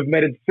time, I would have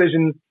made a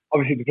decision,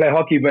 obviously, to play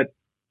hockey. But,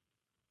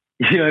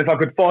 if I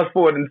could fast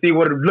forward and see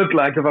what it would look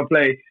like if I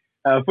play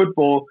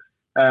football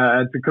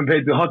to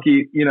compare to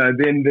hockey,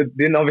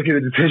 then obviously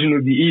the decision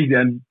would be easier.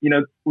 And,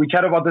 we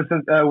chat about this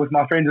with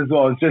my friends as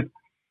well. It's just,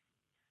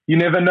 you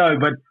never know,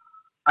 but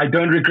I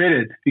don't regret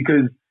it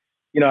because,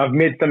 I've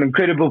met some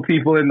incredible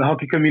people in the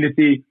hockey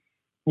community.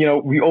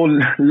 We all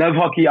love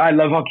hockey. I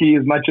love hockey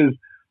as much as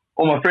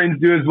all my friends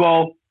do as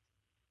well.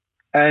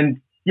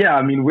 And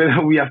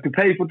whether we have to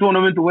pay for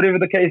tournaments or whatever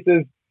the case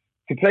is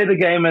to play the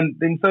game, and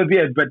then so be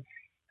it. But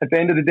at the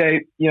end of the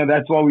day,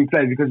 that's why we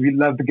play, because we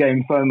love the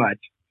game so much.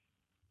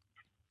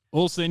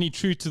 Also, any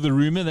truth to the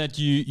rumor that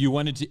you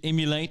wanted to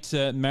emulate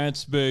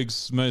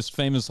Maritzburg's most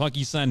famous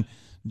hockey son,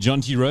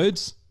 Jonty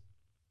Rhodes?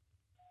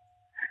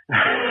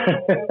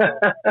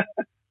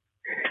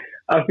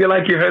 I feel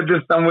like you heard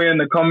this somewhere in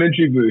the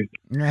commentary booth.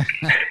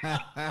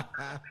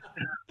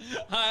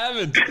 I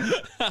haven't.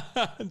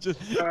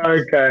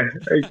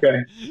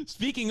 Okay.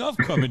 Speaking of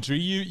commentary,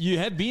 you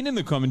have been in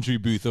the commentary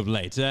booth of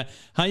late. How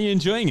are you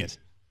enjoying it?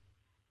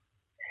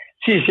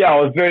 Sheesh, I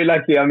was very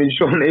lucky.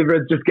 Sean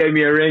Everett just gave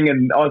me a ring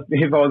and asked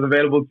me if I was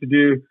available to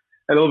do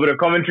a little bit of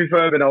commentary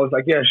for him. And I was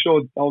like, yeah,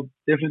 sure. I would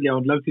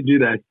love to do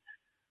that.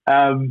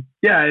 And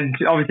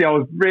obviously I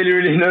was really,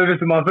 really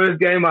nervous in my first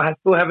game. I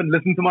still haven't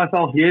listened to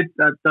myself yet.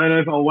 I don't know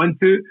if I want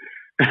to.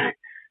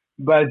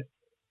 But,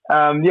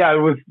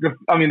 it was,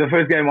 the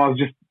first game I was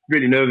just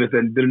really nervous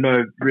and didn't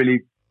know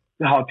really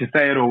how to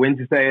say it or when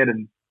to say it.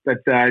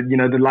 But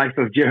the likes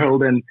of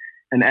Gerald and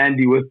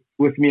Andy with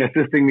me,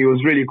 assisting me,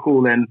 was really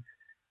cool. And,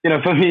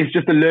 for me, it's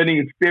just a learning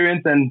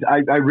experience, and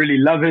I really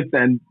love it.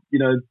 And,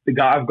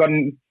 I've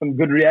gotten some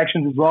good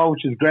reactions as well,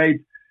 which is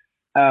great.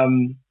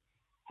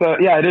 So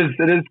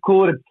it is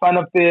cool. It's fun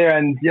up there,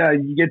 and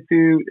you get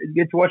to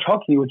watch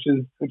hockey, which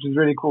is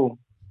really cool.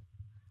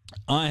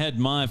 I had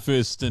my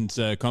first stint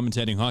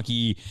commentating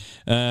hockey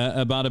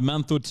about a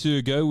month or two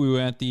ago. We were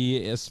at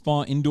the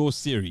Spa Indoor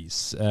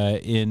Series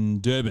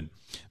in Durban.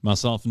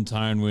 Myself and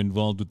Tyron were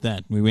involved with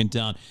that. We went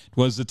down. It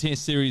was a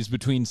test series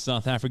between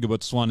South Africa,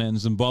 Botswana, and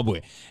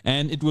Zimbabwe.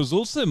 And it was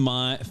also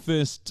my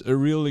first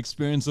real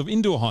experience of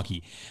indoor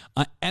hockey.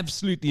 I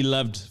absolutely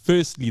loved,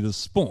 firstly, the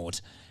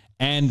sport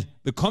and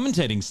the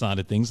commentating side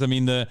of things. I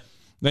mean, the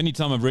only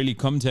time I've really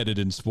commentated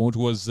in sport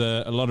was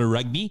a lot of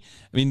rugby.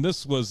 I mean,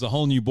 this was a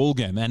whole new ball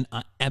game, and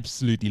I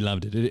absolutely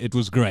loved it. It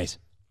was great.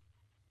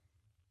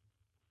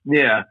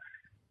 Yeah.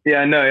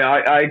 Yeah, no,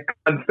 I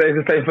can't say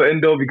the same for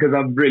indoor because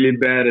I'm really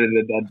bad at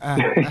it.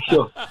 That's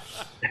sure.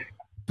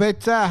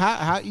 But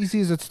how easy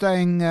is it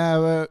staying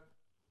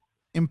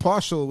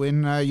impartial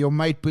when your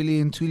mate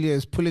Billy Ntuli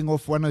is pulling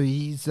off one of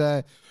his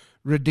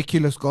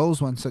ridiculous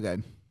goals once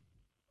again?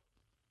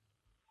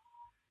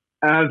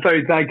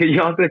 Sorry, Ty, can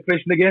you answer that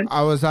question again?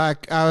 I was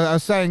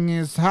saying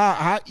is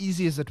how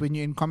easy is it when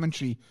you're in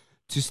commentary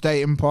to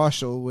stay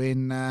impartial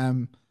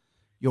when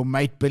your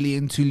mate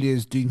Billy Ntuli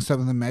is doing some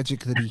of the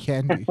magic that he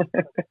can do?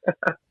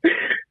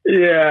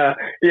 Yeah,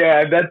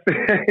 that's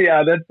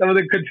some of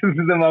the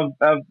criticism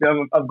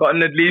I've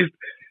gotten, at least,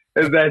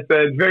 is that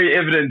it's very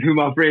evident who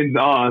my friends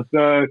are.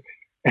 So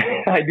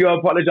I do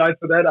apologize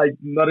for that. I'm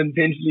not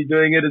intentionally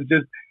doing it. It's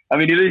just, I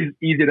mean, it is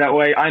easier that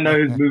way. I know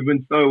his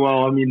movement so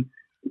well. I mean,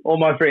 all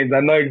my friends, I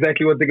know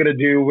exactly what they're going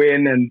to do,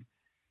 when, and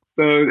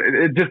so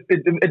it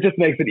just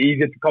makes it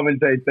easier to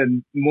commentate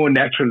and more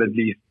natural, at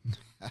least.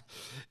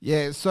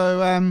 Yeah,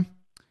 so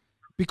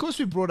because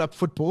we brought up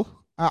football,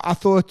 I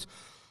thought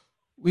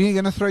we're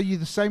going to throw you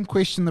the same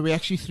question that we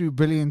actually threw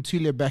Billy and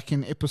Tulia back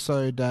in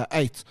episode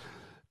 8.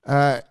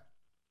 As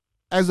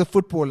a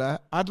footballer,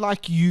 I'd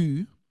like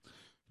you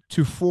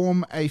to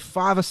form a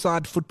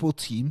 5-a-side football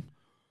team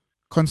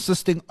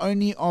consisting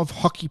only of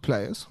hockey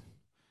players,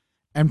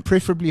 and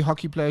preferably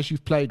hockey players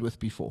you've played with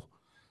before.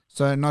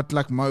 So not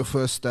like Mo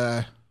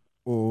Forster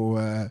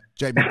or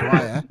Jamie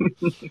Dwyer,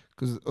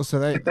 because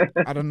also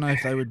I don't know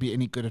if they would be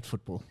any good at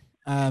football.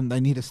 They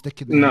need a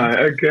stick in their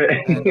hands.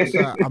 Okay.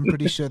 So I'm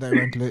pretty sure they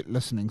weren't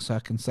listening, so I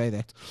can say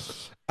that.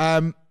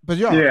 But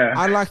yeah,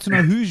 I'd like to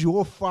know who's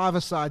your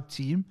 5-a-side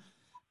team,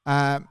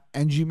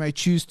 and you may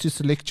choose to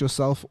select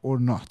yourself or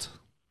not.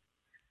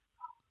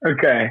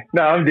 Okay.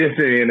 No, I'm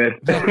definitely in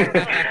it.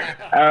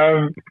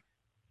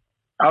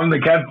 I'm the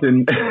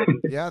captain.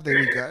 Yeah, there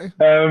we go.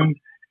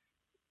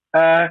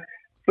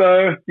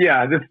 So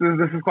yeah, this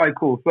is quite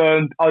cool.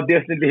 So I'll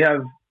definitely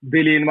have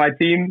Billy in my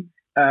team.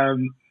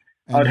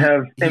 I'd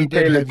have MK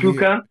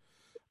Latuka.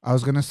 I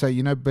was gonna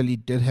say, Billy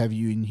did have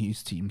you in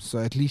his team, so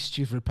at least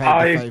you've repaid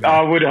the favor.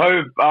 I would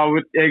hope. I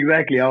would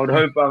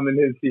hope I'm in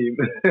his team.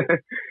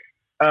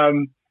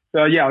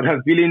 So yeah, I'd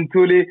have Billy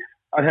Ntuli.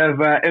 I'd have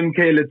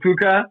MK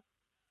Latuka.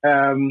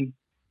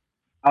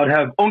 I'd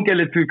have Onke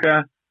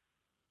Latuka.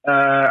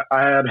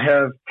 I'd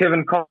have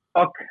Kevin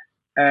Cock.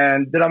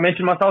 And did I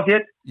mention myself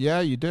yet?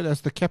 Yeah, you did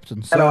as the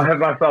captain. So, and I'll have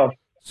myself.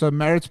 So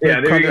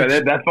Maritzburg College. Yeah, there we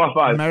go. That's my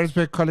 5.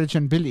 Maritzburg College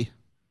and Billy.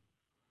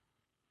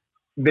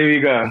 There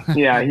you go.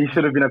 Yeah, he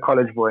should have been a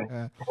college boy.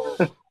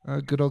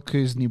 Good old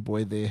Kuzney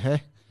boy there,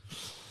 hey?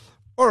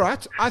 All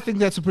right, I think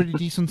that's a pretty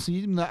decent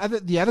team.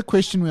 The other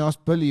question we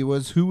asked Billy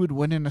was who would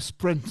win in a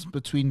sprint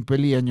between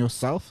Billy and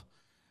yourself,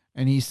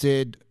 and he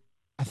said,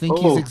 I think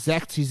his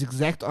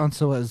exact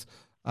answer was,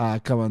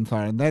 come on,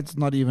 Tyron, that's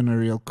not even a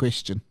real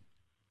question.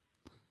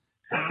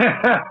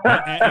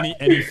 and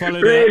he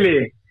followed really?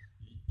 It up,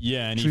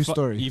 yeah, and True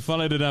story. He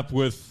followed it up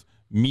with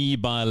me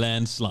by a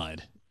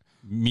landslide,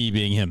 me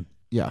being him.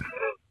 Yeah.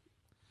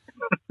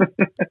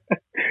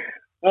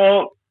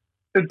 Well,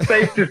 it's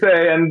safe to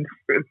say, and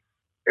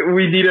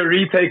we need a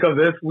retake of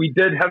this. We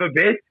did have a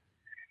bet.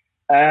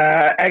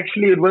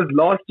 Actually, it was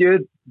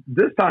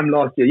this time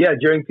last year, yeah,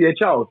 during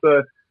PHL. So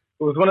it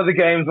was one of the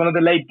games, one of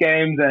the late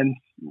games, and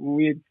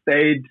we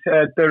stayed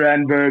at the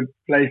Randburg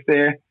place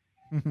there.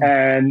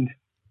 Mm-hmm.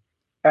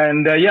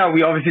 And yeah,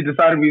 we obviously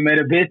decided we made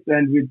a bet,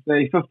 and we'd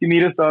say 50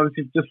 meters, so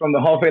obviously just from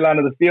the halfway line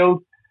of the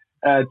field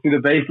to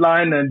the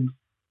baseline. And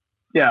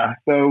yeah,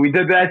 so we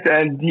did that,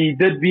 and he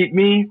did beat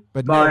me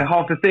by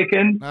half a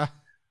second.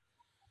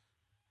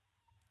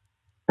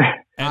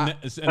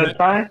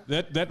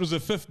 That was a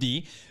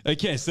 50.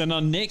 Okay, so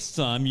now next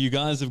time you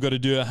guys have got to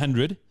do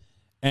 100,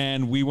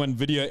 and we want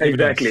video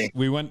evidence. Exactly.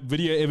 We want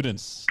video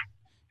evidence.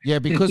 Yeah,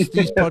 because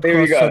these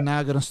podcasts are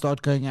now going to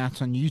start going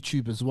out on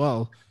YouTube as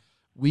well.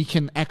 We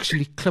can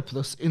actually clip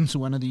this into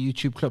one of the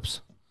YouTube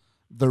clips.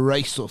 The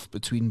race-off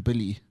between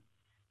Billy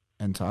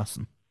and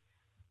Tyson.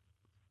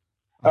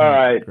 All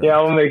right. Great. Yeah,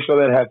 I'll make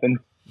sure that happens.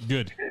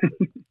 Good.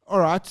 All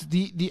right.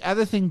 The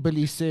other thing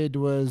Billy said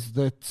was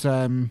that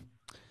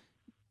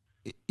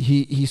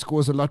he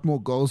scores a lot more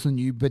goals than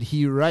you, but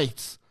he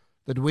rates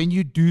that when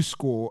you do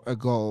score a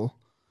goal,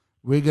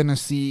 we're going to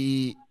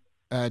see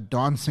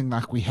dancing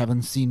like we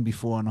haven't seen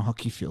before on a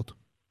hockey field.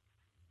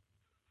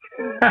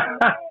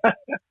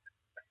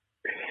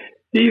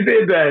 He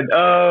said that.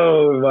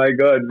 Oh, my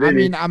God. Really? I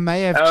mean, I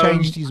may have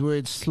changed his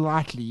words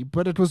slightly,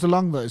 but it was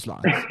along those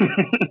lines.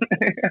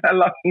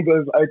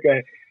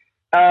 Okay.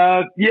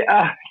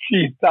 Yeah,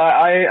 geez,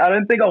 I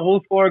don't think I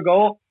will score a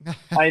goal.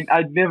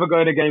 I'd never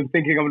go in a game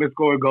thinking I'm going to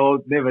score a goal.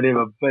 Never.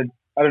 But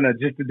I don't know,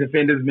 just the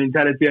defender's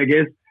mentality, I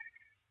guess.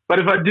 But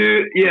if I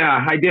do,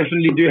 yeah, I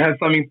definitely do have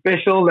something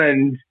special,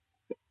 and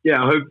yeah,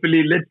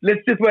 hopefully,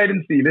 let's just wait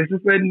and see. Let's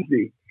just wait and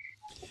see.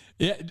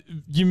 Yeah,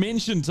 you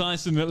mentioned,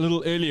 Tyson, a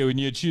little earlier when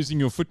you were choosing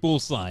your football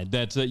side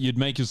that you'd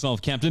make yourself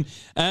captain.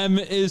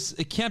 Is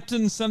a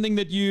captain something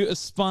that you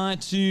aspire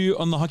to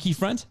on the hockey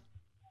front?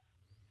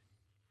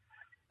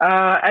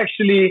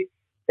 Actually,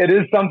 it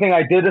is something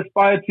I did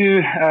aspire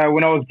to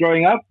when I was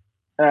growing up.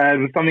 It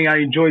was something I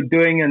enjoyed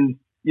doing, and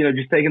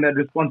just taking that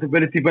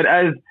responsibility. But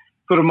as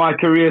sort of my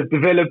career has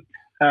developed,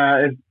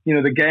 as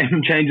the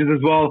game changes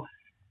as well.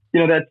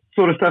 That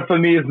sort of stuff for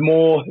me is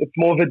more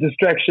of a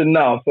distraction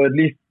now. So at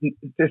least,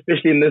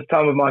 especially in this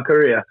time of my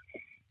career,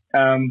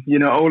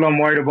 all I'm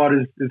worried about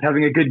is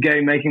having a good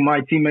game, making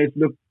my teammates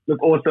look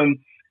awesome,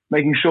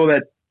 making sure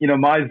that,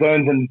 my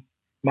zones and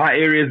my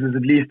areas is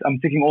at least I'm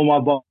ticking all my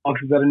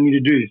boxes that I need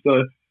to do.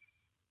 So,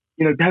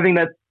 having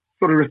that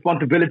sort of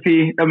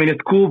responsibility, I mean,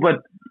 it's cool,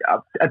 but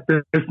at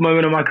this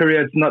moment of my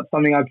career, it's not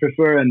something I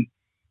prefer. And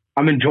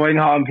I'm enjoying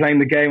how I'm playing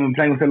the game. I'm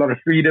playing with a lot of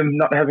freedom,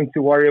 not having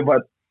to worry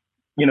about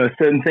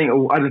certain things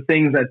or other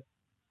things that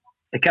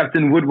a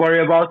captain would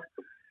worry about.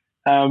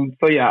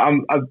 So yeah,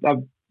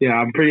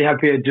 I'm pretty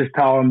happy at just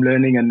how I'm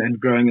learning and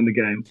growing in the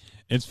game.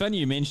 It's funny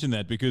you mentioned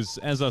that because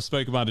as I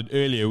spoke about it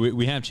earlier,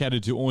 we have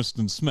chatted to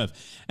Austin Smith,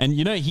 and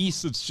he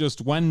sits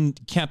just one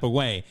cap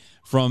away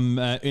from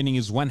earning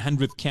his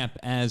 100th cap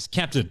as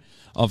captain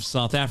of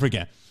South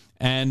Africa.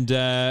 And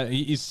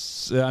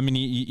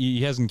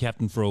he hasn't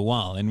captained for a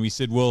while, and we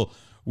said, well,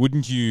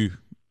 wouldn't you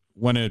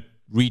want to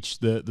reach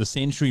the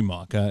century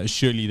mark?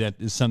 Surely that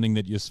is something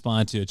that you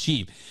aspire to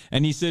achieve.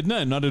 And he said,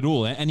 no, not at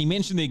all. And he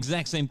mentioned the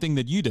exact same thing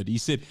that you did. He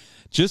said,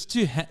 just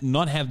to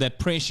not have that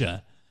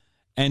pressure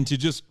and to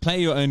just play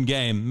your own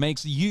game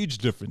makes a huge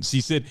difference.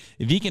 He said,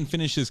 if he can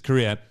finish his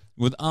career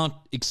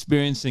without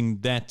experiencing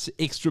that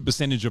extra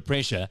percentage of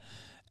pressure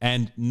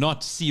and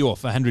not see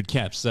off 100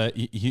 caps,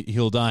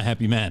 he'll die a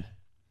happy man.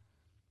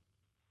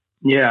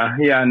 Yeah,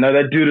 no,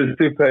 that dude is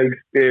super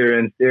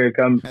experienced, Eric.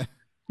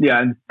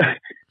 Yeah, and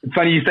it's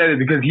funny you say that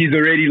because he's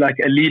already like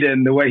a leader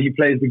in the way he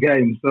plays the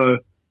game. So,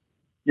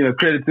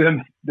 credit to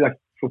him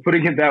for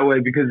putting it that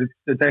way, because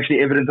it's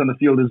actually evident on the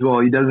field as well.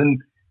 He doesn't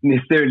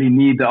necessarily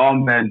need the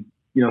armband,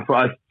 for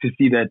us to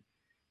see that,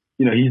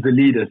 he's the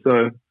leader.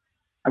 So,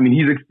 I mean,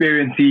 he's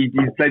experienced. He's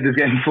played this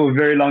game for a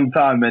very long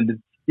time, and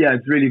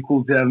it's really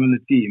cool to have him in the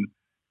team,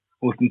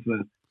 Austin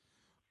Smith.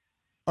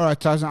 All right,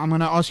 Tyson, I'm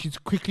going to ask you to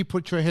quickly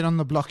put your head on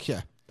the block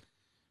here.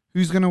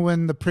 Who's going to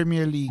win the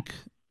Premier League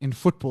in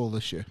football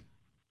this year?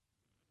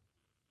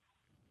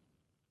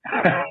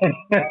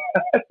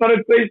 That's not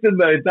a question,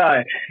 though,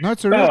 Ty. No,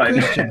 it's a real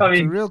question. It's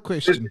a real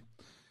question.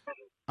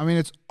 I mean,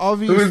 it's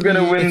obviously... Who's going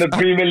to win the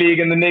Premier League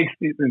in the next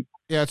season?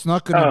 Yeah, it's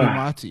not going to be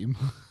my team.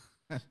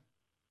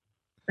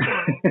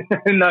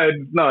 No,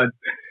 it's not.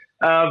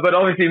 But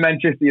obviously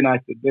Manchester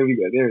United. There we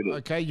go. There it is.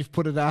 Okay, you've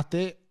put it out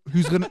there.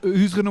 Who's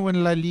gonna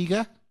win La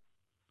Liga?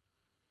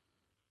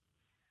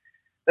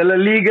 The La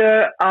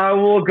Liga, I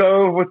will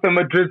go with the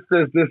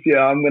Madridistas this year.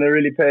 I'm going to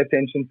really pay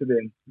attention to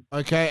them.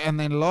 Okay, and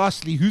then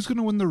lastly, who's going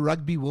to win the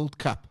Rugby World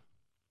Cup?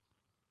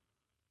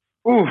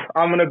 Ooh,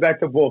 I'm going to back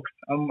the Boks.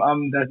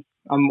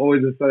 I'm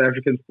always a South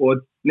African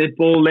sport.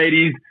 Netball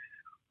ladies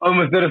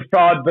almost did us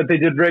proud, but they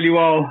did really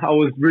well. I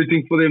was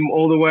rooting for them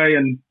all the way,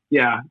 and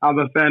yeah, I'm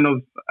a fan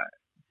of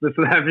the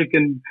South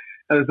African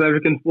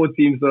sport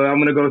team, so I'm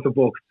going to go with the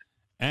Boks.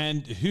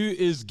 And who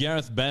is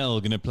Gareth Bale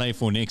going to play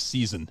for next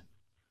season?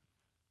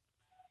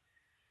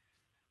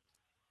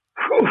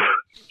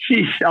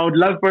 Sheesh, I would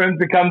love for him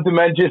to come to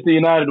Manchester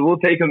United. We'll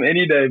take him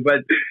any day,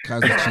 but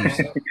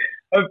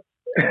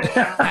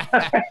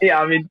yeah,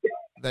 I mean,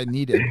 they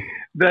need him.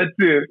 That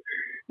too.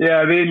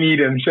 Yeah, they need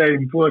him.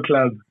 Shame, poor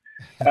club.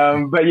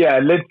 But yeah,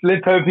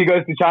 let's hope he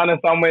goes to China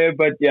somewhere.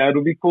 But yeah,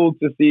 it'll be cool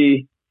to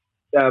see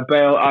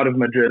Bale out of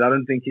Madrid. I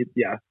don't think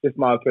just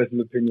my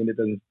personal opinion, it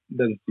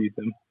doesn't suit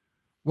him.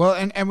 Well,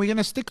 and we're going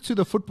to stick to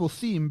the football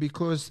theme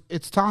because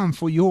it's time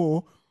for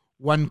your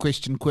one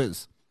question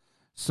quiz.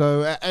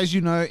 So, as you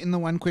know, in the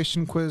one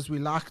question quiz, we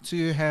like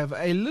to have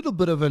a little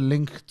bit of a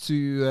link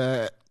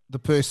to the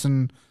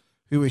person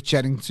who we're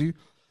chatting to.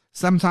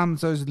 Sometimes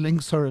those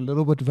links are a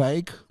little bit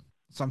vague.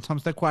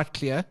 Sometimes they're quite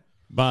clear.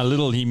 By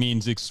little, he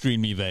means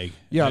extremely vague.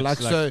 Yeah,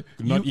 so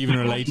not even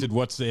related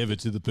whatsoever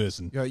to the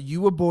person. Yeah,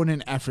 you were born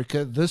in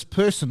Africa. This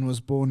person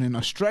was born in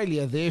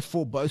Australia.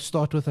 Therefore, both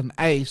start with an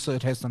A, so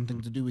it has something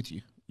to do with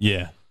you.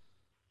 Yeah.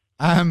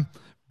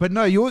 But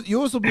no,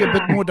 yours will be a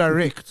bit more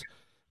direct.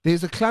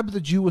 There's a club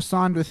that you were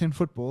signed with in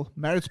football,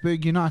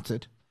 Maritzburg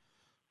United.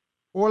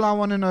 All I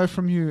want to know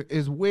from you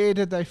is where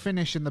did they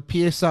finish in the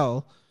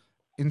PSL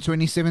in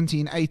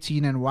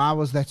 2017-18 and why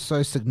was that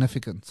so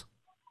significant?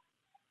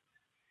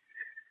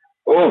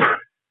 Oh,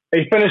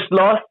 they finished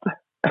last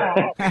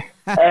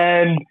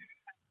and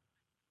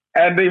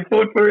they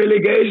fought for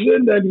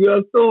relegation and we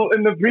are still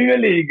in the Premier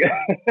League.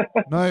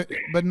 No,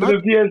 but not the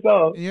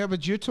PSL. Yeah,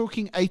 but you're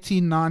talking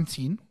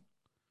 18-19.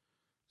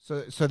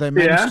 So they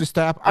managed to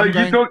stay up. I'm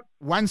going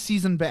one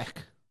season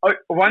back.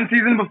 one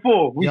season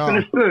before, we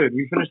finished third.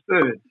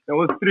 That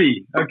was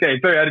 3. Okay,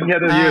 sorry, I didn't hear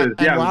those years.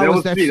 Yeah, that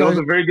was 3. That was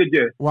a very good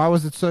year. Why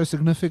was it so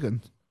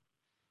significant?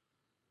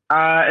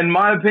 In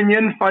my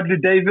opinion,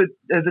 Fadlu David,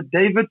 is it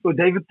David or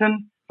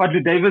Davidson?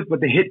 Fadlu Davis, but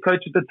the head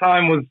coach at the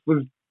time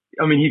was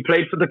he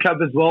played for the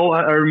club as well.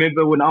 I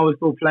remember when I was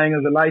still playing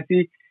as a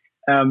lighty.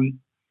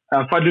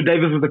 Fadlu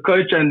Davis was the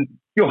coach, and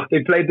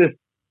they played this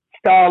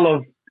style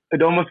of,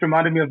 it almost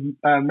reminded me of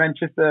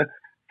Manchester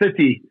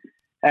City.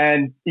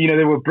 And,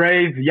 they were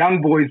brave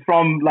young boys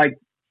from, like,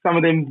 some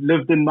of them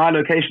lived in my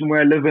location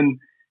where I live in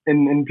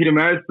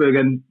Pietermaritzburg.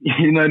 And,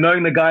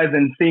 knowing the guys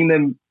and seeing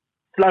them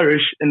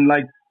flourish in,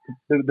 like,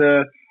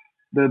 the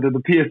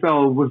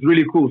PSL was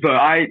really cool. So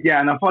I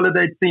followed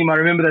that team. I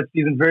remember that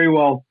season very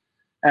well.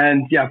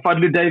 And,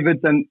 Fadlu David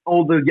and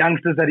all the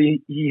youngsters that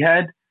he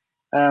had,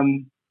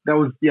 that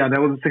was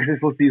a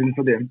successful season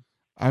for them.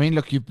 I mean,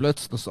 look, you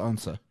blitzed this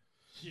answer.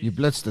 You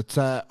blitzed it.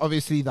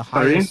 Obviously, the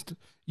highest. Sorry?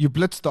 You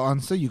blitzed the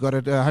answer. You got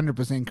it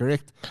 100%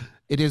 correct.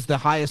 It is the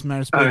highest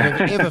Maritzburg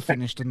have ever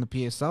finished in the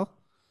PSL.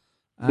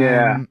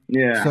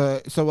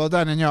 So well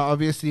done. And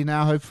obviously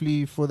now,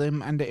 hopefully for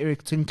them under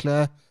Eric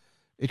Tinkler,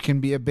 it can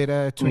be a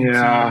better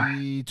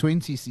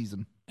 2020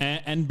 season.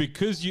 And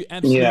because you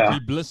absolutely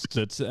blitzed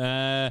it,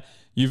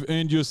 you've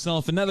earned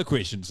yourself another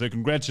question. So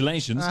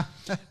congratulations.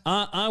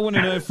 I want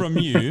to know from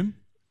you,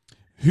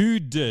 who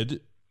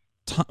did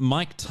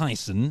Mike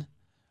Tyson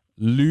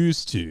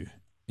lose to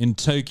in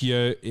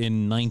Tokyo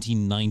in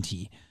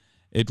 1990?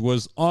 It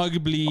was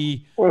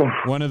arguably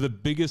one of the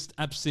biggest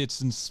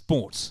upsets in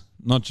sport,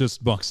 not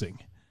just boxing.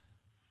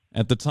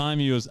 At the time,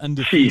 he was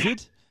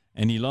undefeated,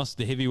 and he lost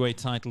the heavyweight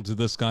title to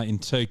this guy in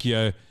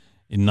Tokyo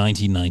in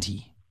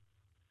 1990.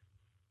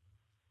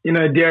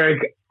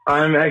 Derek,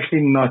 I'm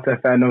actually not a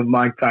fan of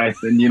Mike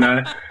Tyson,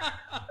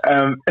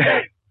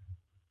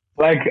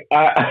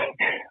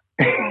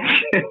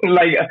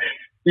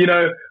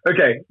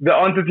 okay, the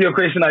answer to your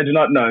question, I do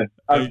not know.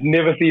 I've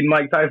never seen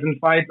Mike Tyson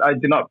fight. I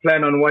do not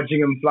plan on watching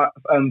him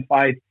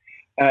fight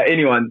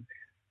anyone.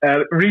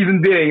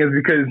 Reason being is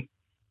because,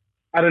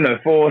 I don't know,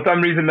 for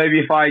some reason, maybe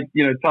if I,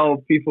 tell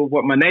people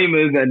what my name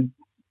is and,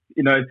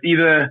 it's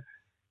either,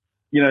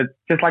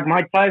 just like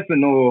Mike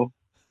Tyson or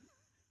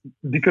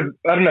because,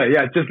 I don't know,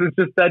 it's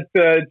just that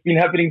it's been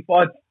happening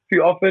far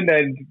too often,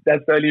 and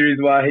that's the only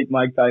reason why I hate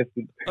Mike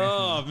Tyson.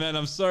 Oh man,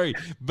 I'm sorry,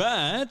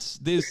 but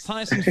there's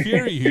Tyson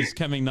Fury who's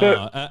coming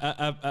now,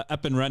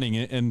 up and running,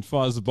 as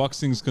far as the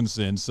boxing's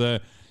concerned. So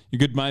you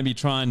could maybe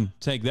try and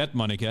take that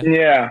moniker.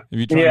 Yeah,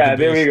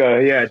 there we go.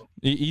 Yeah,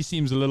 he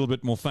seems a little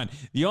bit more fun.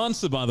 The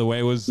answer, by the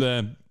way, was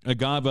a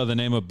guy by the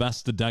name of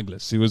Buster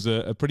Douglas, who was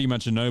a pretty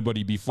much a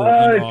nobody before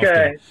and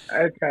after.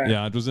 Okay.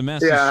 Yeah, it was a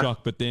massive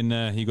shock, but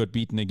then he got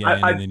beaten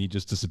again, and then he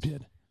just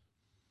disappeared.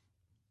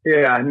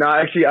 Yeah, no,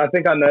 actually, I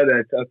think I know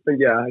that. I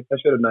think, I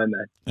should have known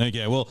that.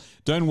 Okay, well,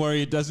 don't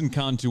worry. It doesn't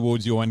count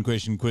towards your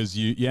one-question quiz.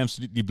 You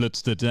absolutely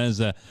blitzed it. As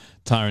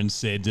Tyron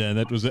said,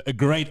 that was a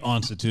great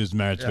answer to his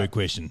Maritzburg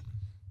question.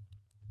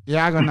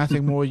 Yeah, I got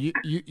nothing more. You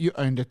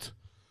owned it.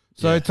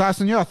 So,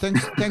 Tyson,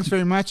 thanks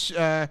very much.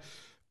 I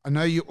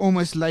know you're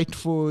almost late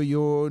for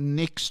your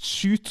next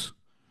shoot,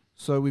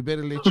 so we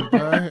better let you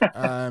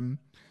go.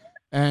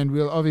 And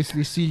we'll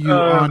obviously see you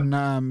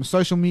on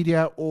social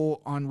media or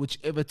on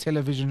whichever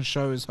television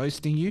show is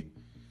hosting you.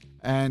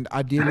 And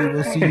ideally,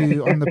 we'll see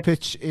you on the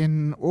pitch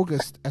in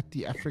August at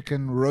the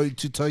African Road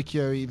to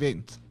Tokyo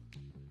event.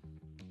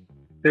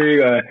 There you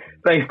go.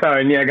 Thanks,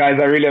 Karen. Yeah, guys,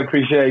 I really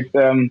appreciate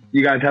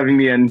you guys having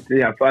me and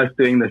for us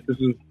doing this.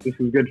 This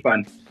was good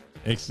fun.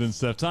 Excellent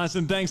stuff.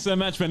 Tyson, thanks so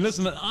much, man.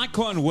 Listen, I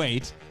can't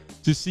wait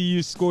to see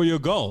you score your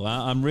goal.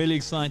 I'm really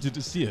excited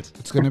to see it.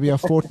 It's going to be a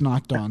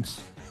Fortnite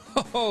dance.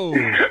 Oh.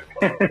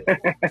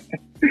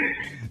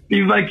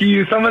 Seems like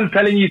someone's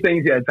telling you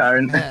things here,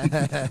 Tyron.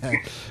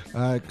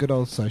 Good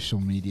old social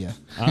media.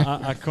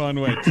 I can't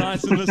wait.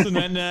 Tyson, listen,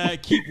 man,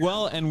 keep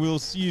well, and we'll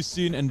see you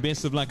soon, and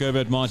best of luck over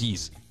at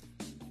Marty's.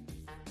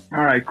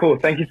 All right, cool.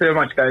 Thank you so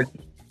much, guys.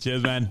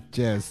 Cheers, man.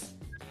 Cheers.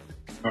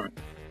 All right.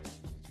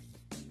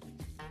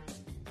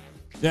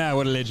 Yeah,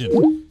 what a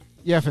legend.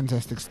 Yeah,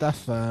 fantastic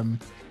stuff.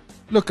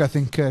 Look, I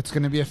think it's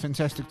going to be a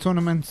fantastic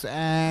tournament,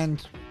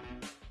 and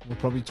we'll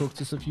probably talk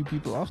to a few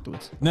people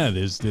afterwards. No,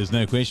 there's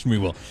no question we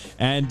will.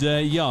 And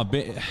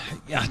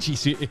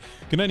geez, you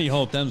can only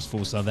hold thumbs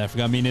for South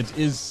Africa. I mean, it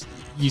is,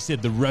 you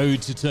said, the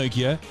road to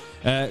Tokyo.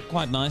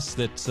 Quite nice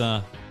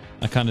that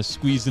I kind of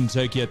squeezed in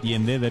Tokyo at the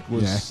end there. That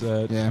was,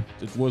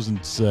 it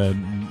wasn't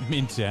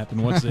meant to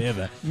happen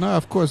whatsoever. No,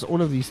 of course,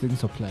 all of these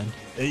things are planned.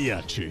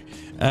 Yeah, true.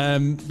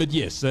 But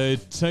yes, so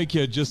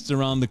Tokyo just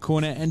around the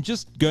corner, and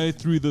just go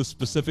through the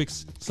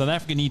specifics. South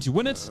Africa need to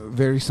win it.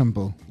 Very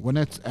simple. Win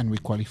it and we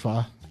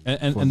qualify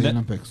for the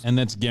Olympics. And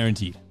that's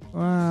guaranteed.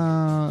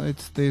 Well,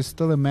 there's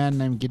still a man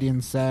named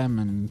Gideon Sam,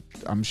 and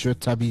I'm sure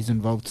Tubby's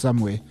involved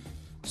somewhere.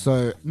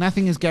 So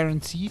nothing is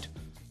guaranteed,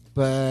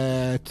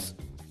 but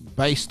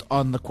based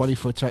on the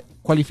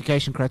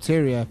qualification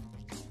criteria,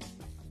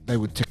 they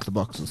would tick the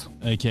boxes.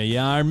 Okay,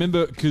 yeah, I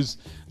remember, because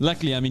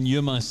luckily, I mean,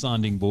 you're my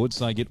sounding board,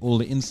 so I get all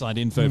the inside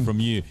info from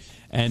you.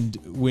 And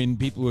when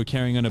people were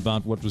carrying on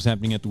about what was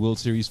happening at the World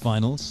Series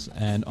finals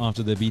and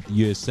after they beat the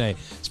USA,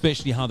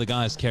 especially how the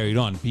guys carried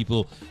on,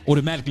 people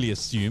automatically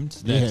assumed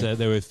that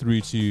they were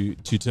through to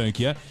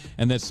Tokyo,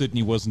 and that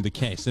certainly wasn't the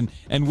case.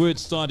 And word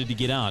started to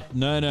get out,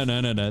 no,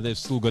 they've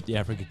still got the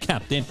Africa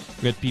Cup. Then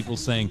we had people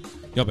saying,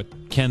 yeah, but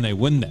can they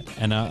win that?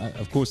 And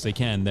of course they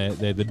can.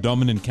 They're the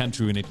dominant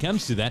country when it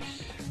comes to that.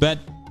 But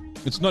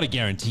it's not a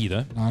guarantee,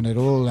 though. Not at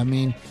all. I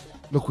mean,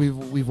 look,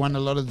 we've won a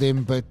lot of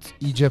them, but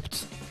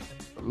Egypt,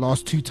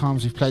 last 2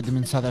 times we've played them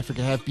in South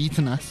Africa, have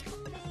beaten us.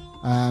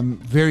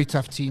 Very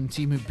tough team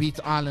who beat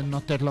Ireland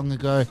not that long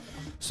ago.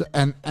 So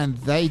and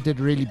they did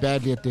really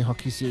badly at their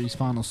hockey series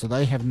final, so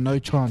they have no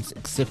chance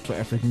except for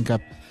African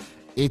Cup.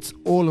 It's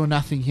all or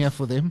nothing here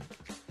for them.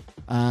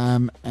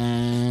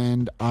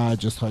 And I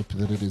just hope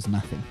that it is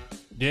nothing.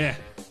 Yeah,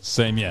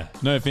 same here.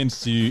 No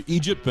offense to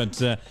Egypt,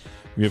 but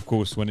we, of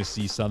course, want to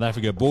see South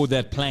Africa board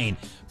that plane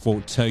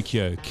for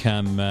Tokyo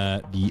come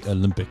the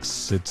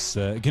Olympics. It's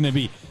going to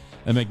be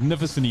a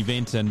magnificent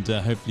event, and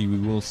hopefully we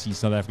will see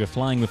South Africa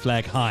flying the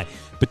flag high,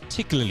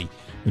 particularly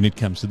when it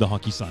comes to the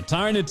hockey side.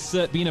 Tyron, it's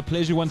been a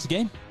pleasure once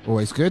again.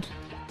 Always good.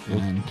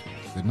 And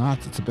good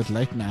night. It's a bit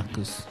late now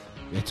because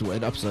we had to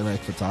wait up so late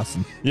for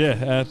Tyson.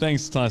 Yeah,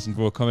 thanks, Tyson,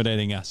 for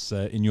accommodating us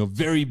in your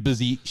very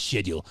busy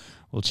schedule.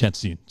 We'll chat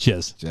soon.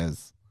 Cheers.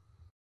 Cheers.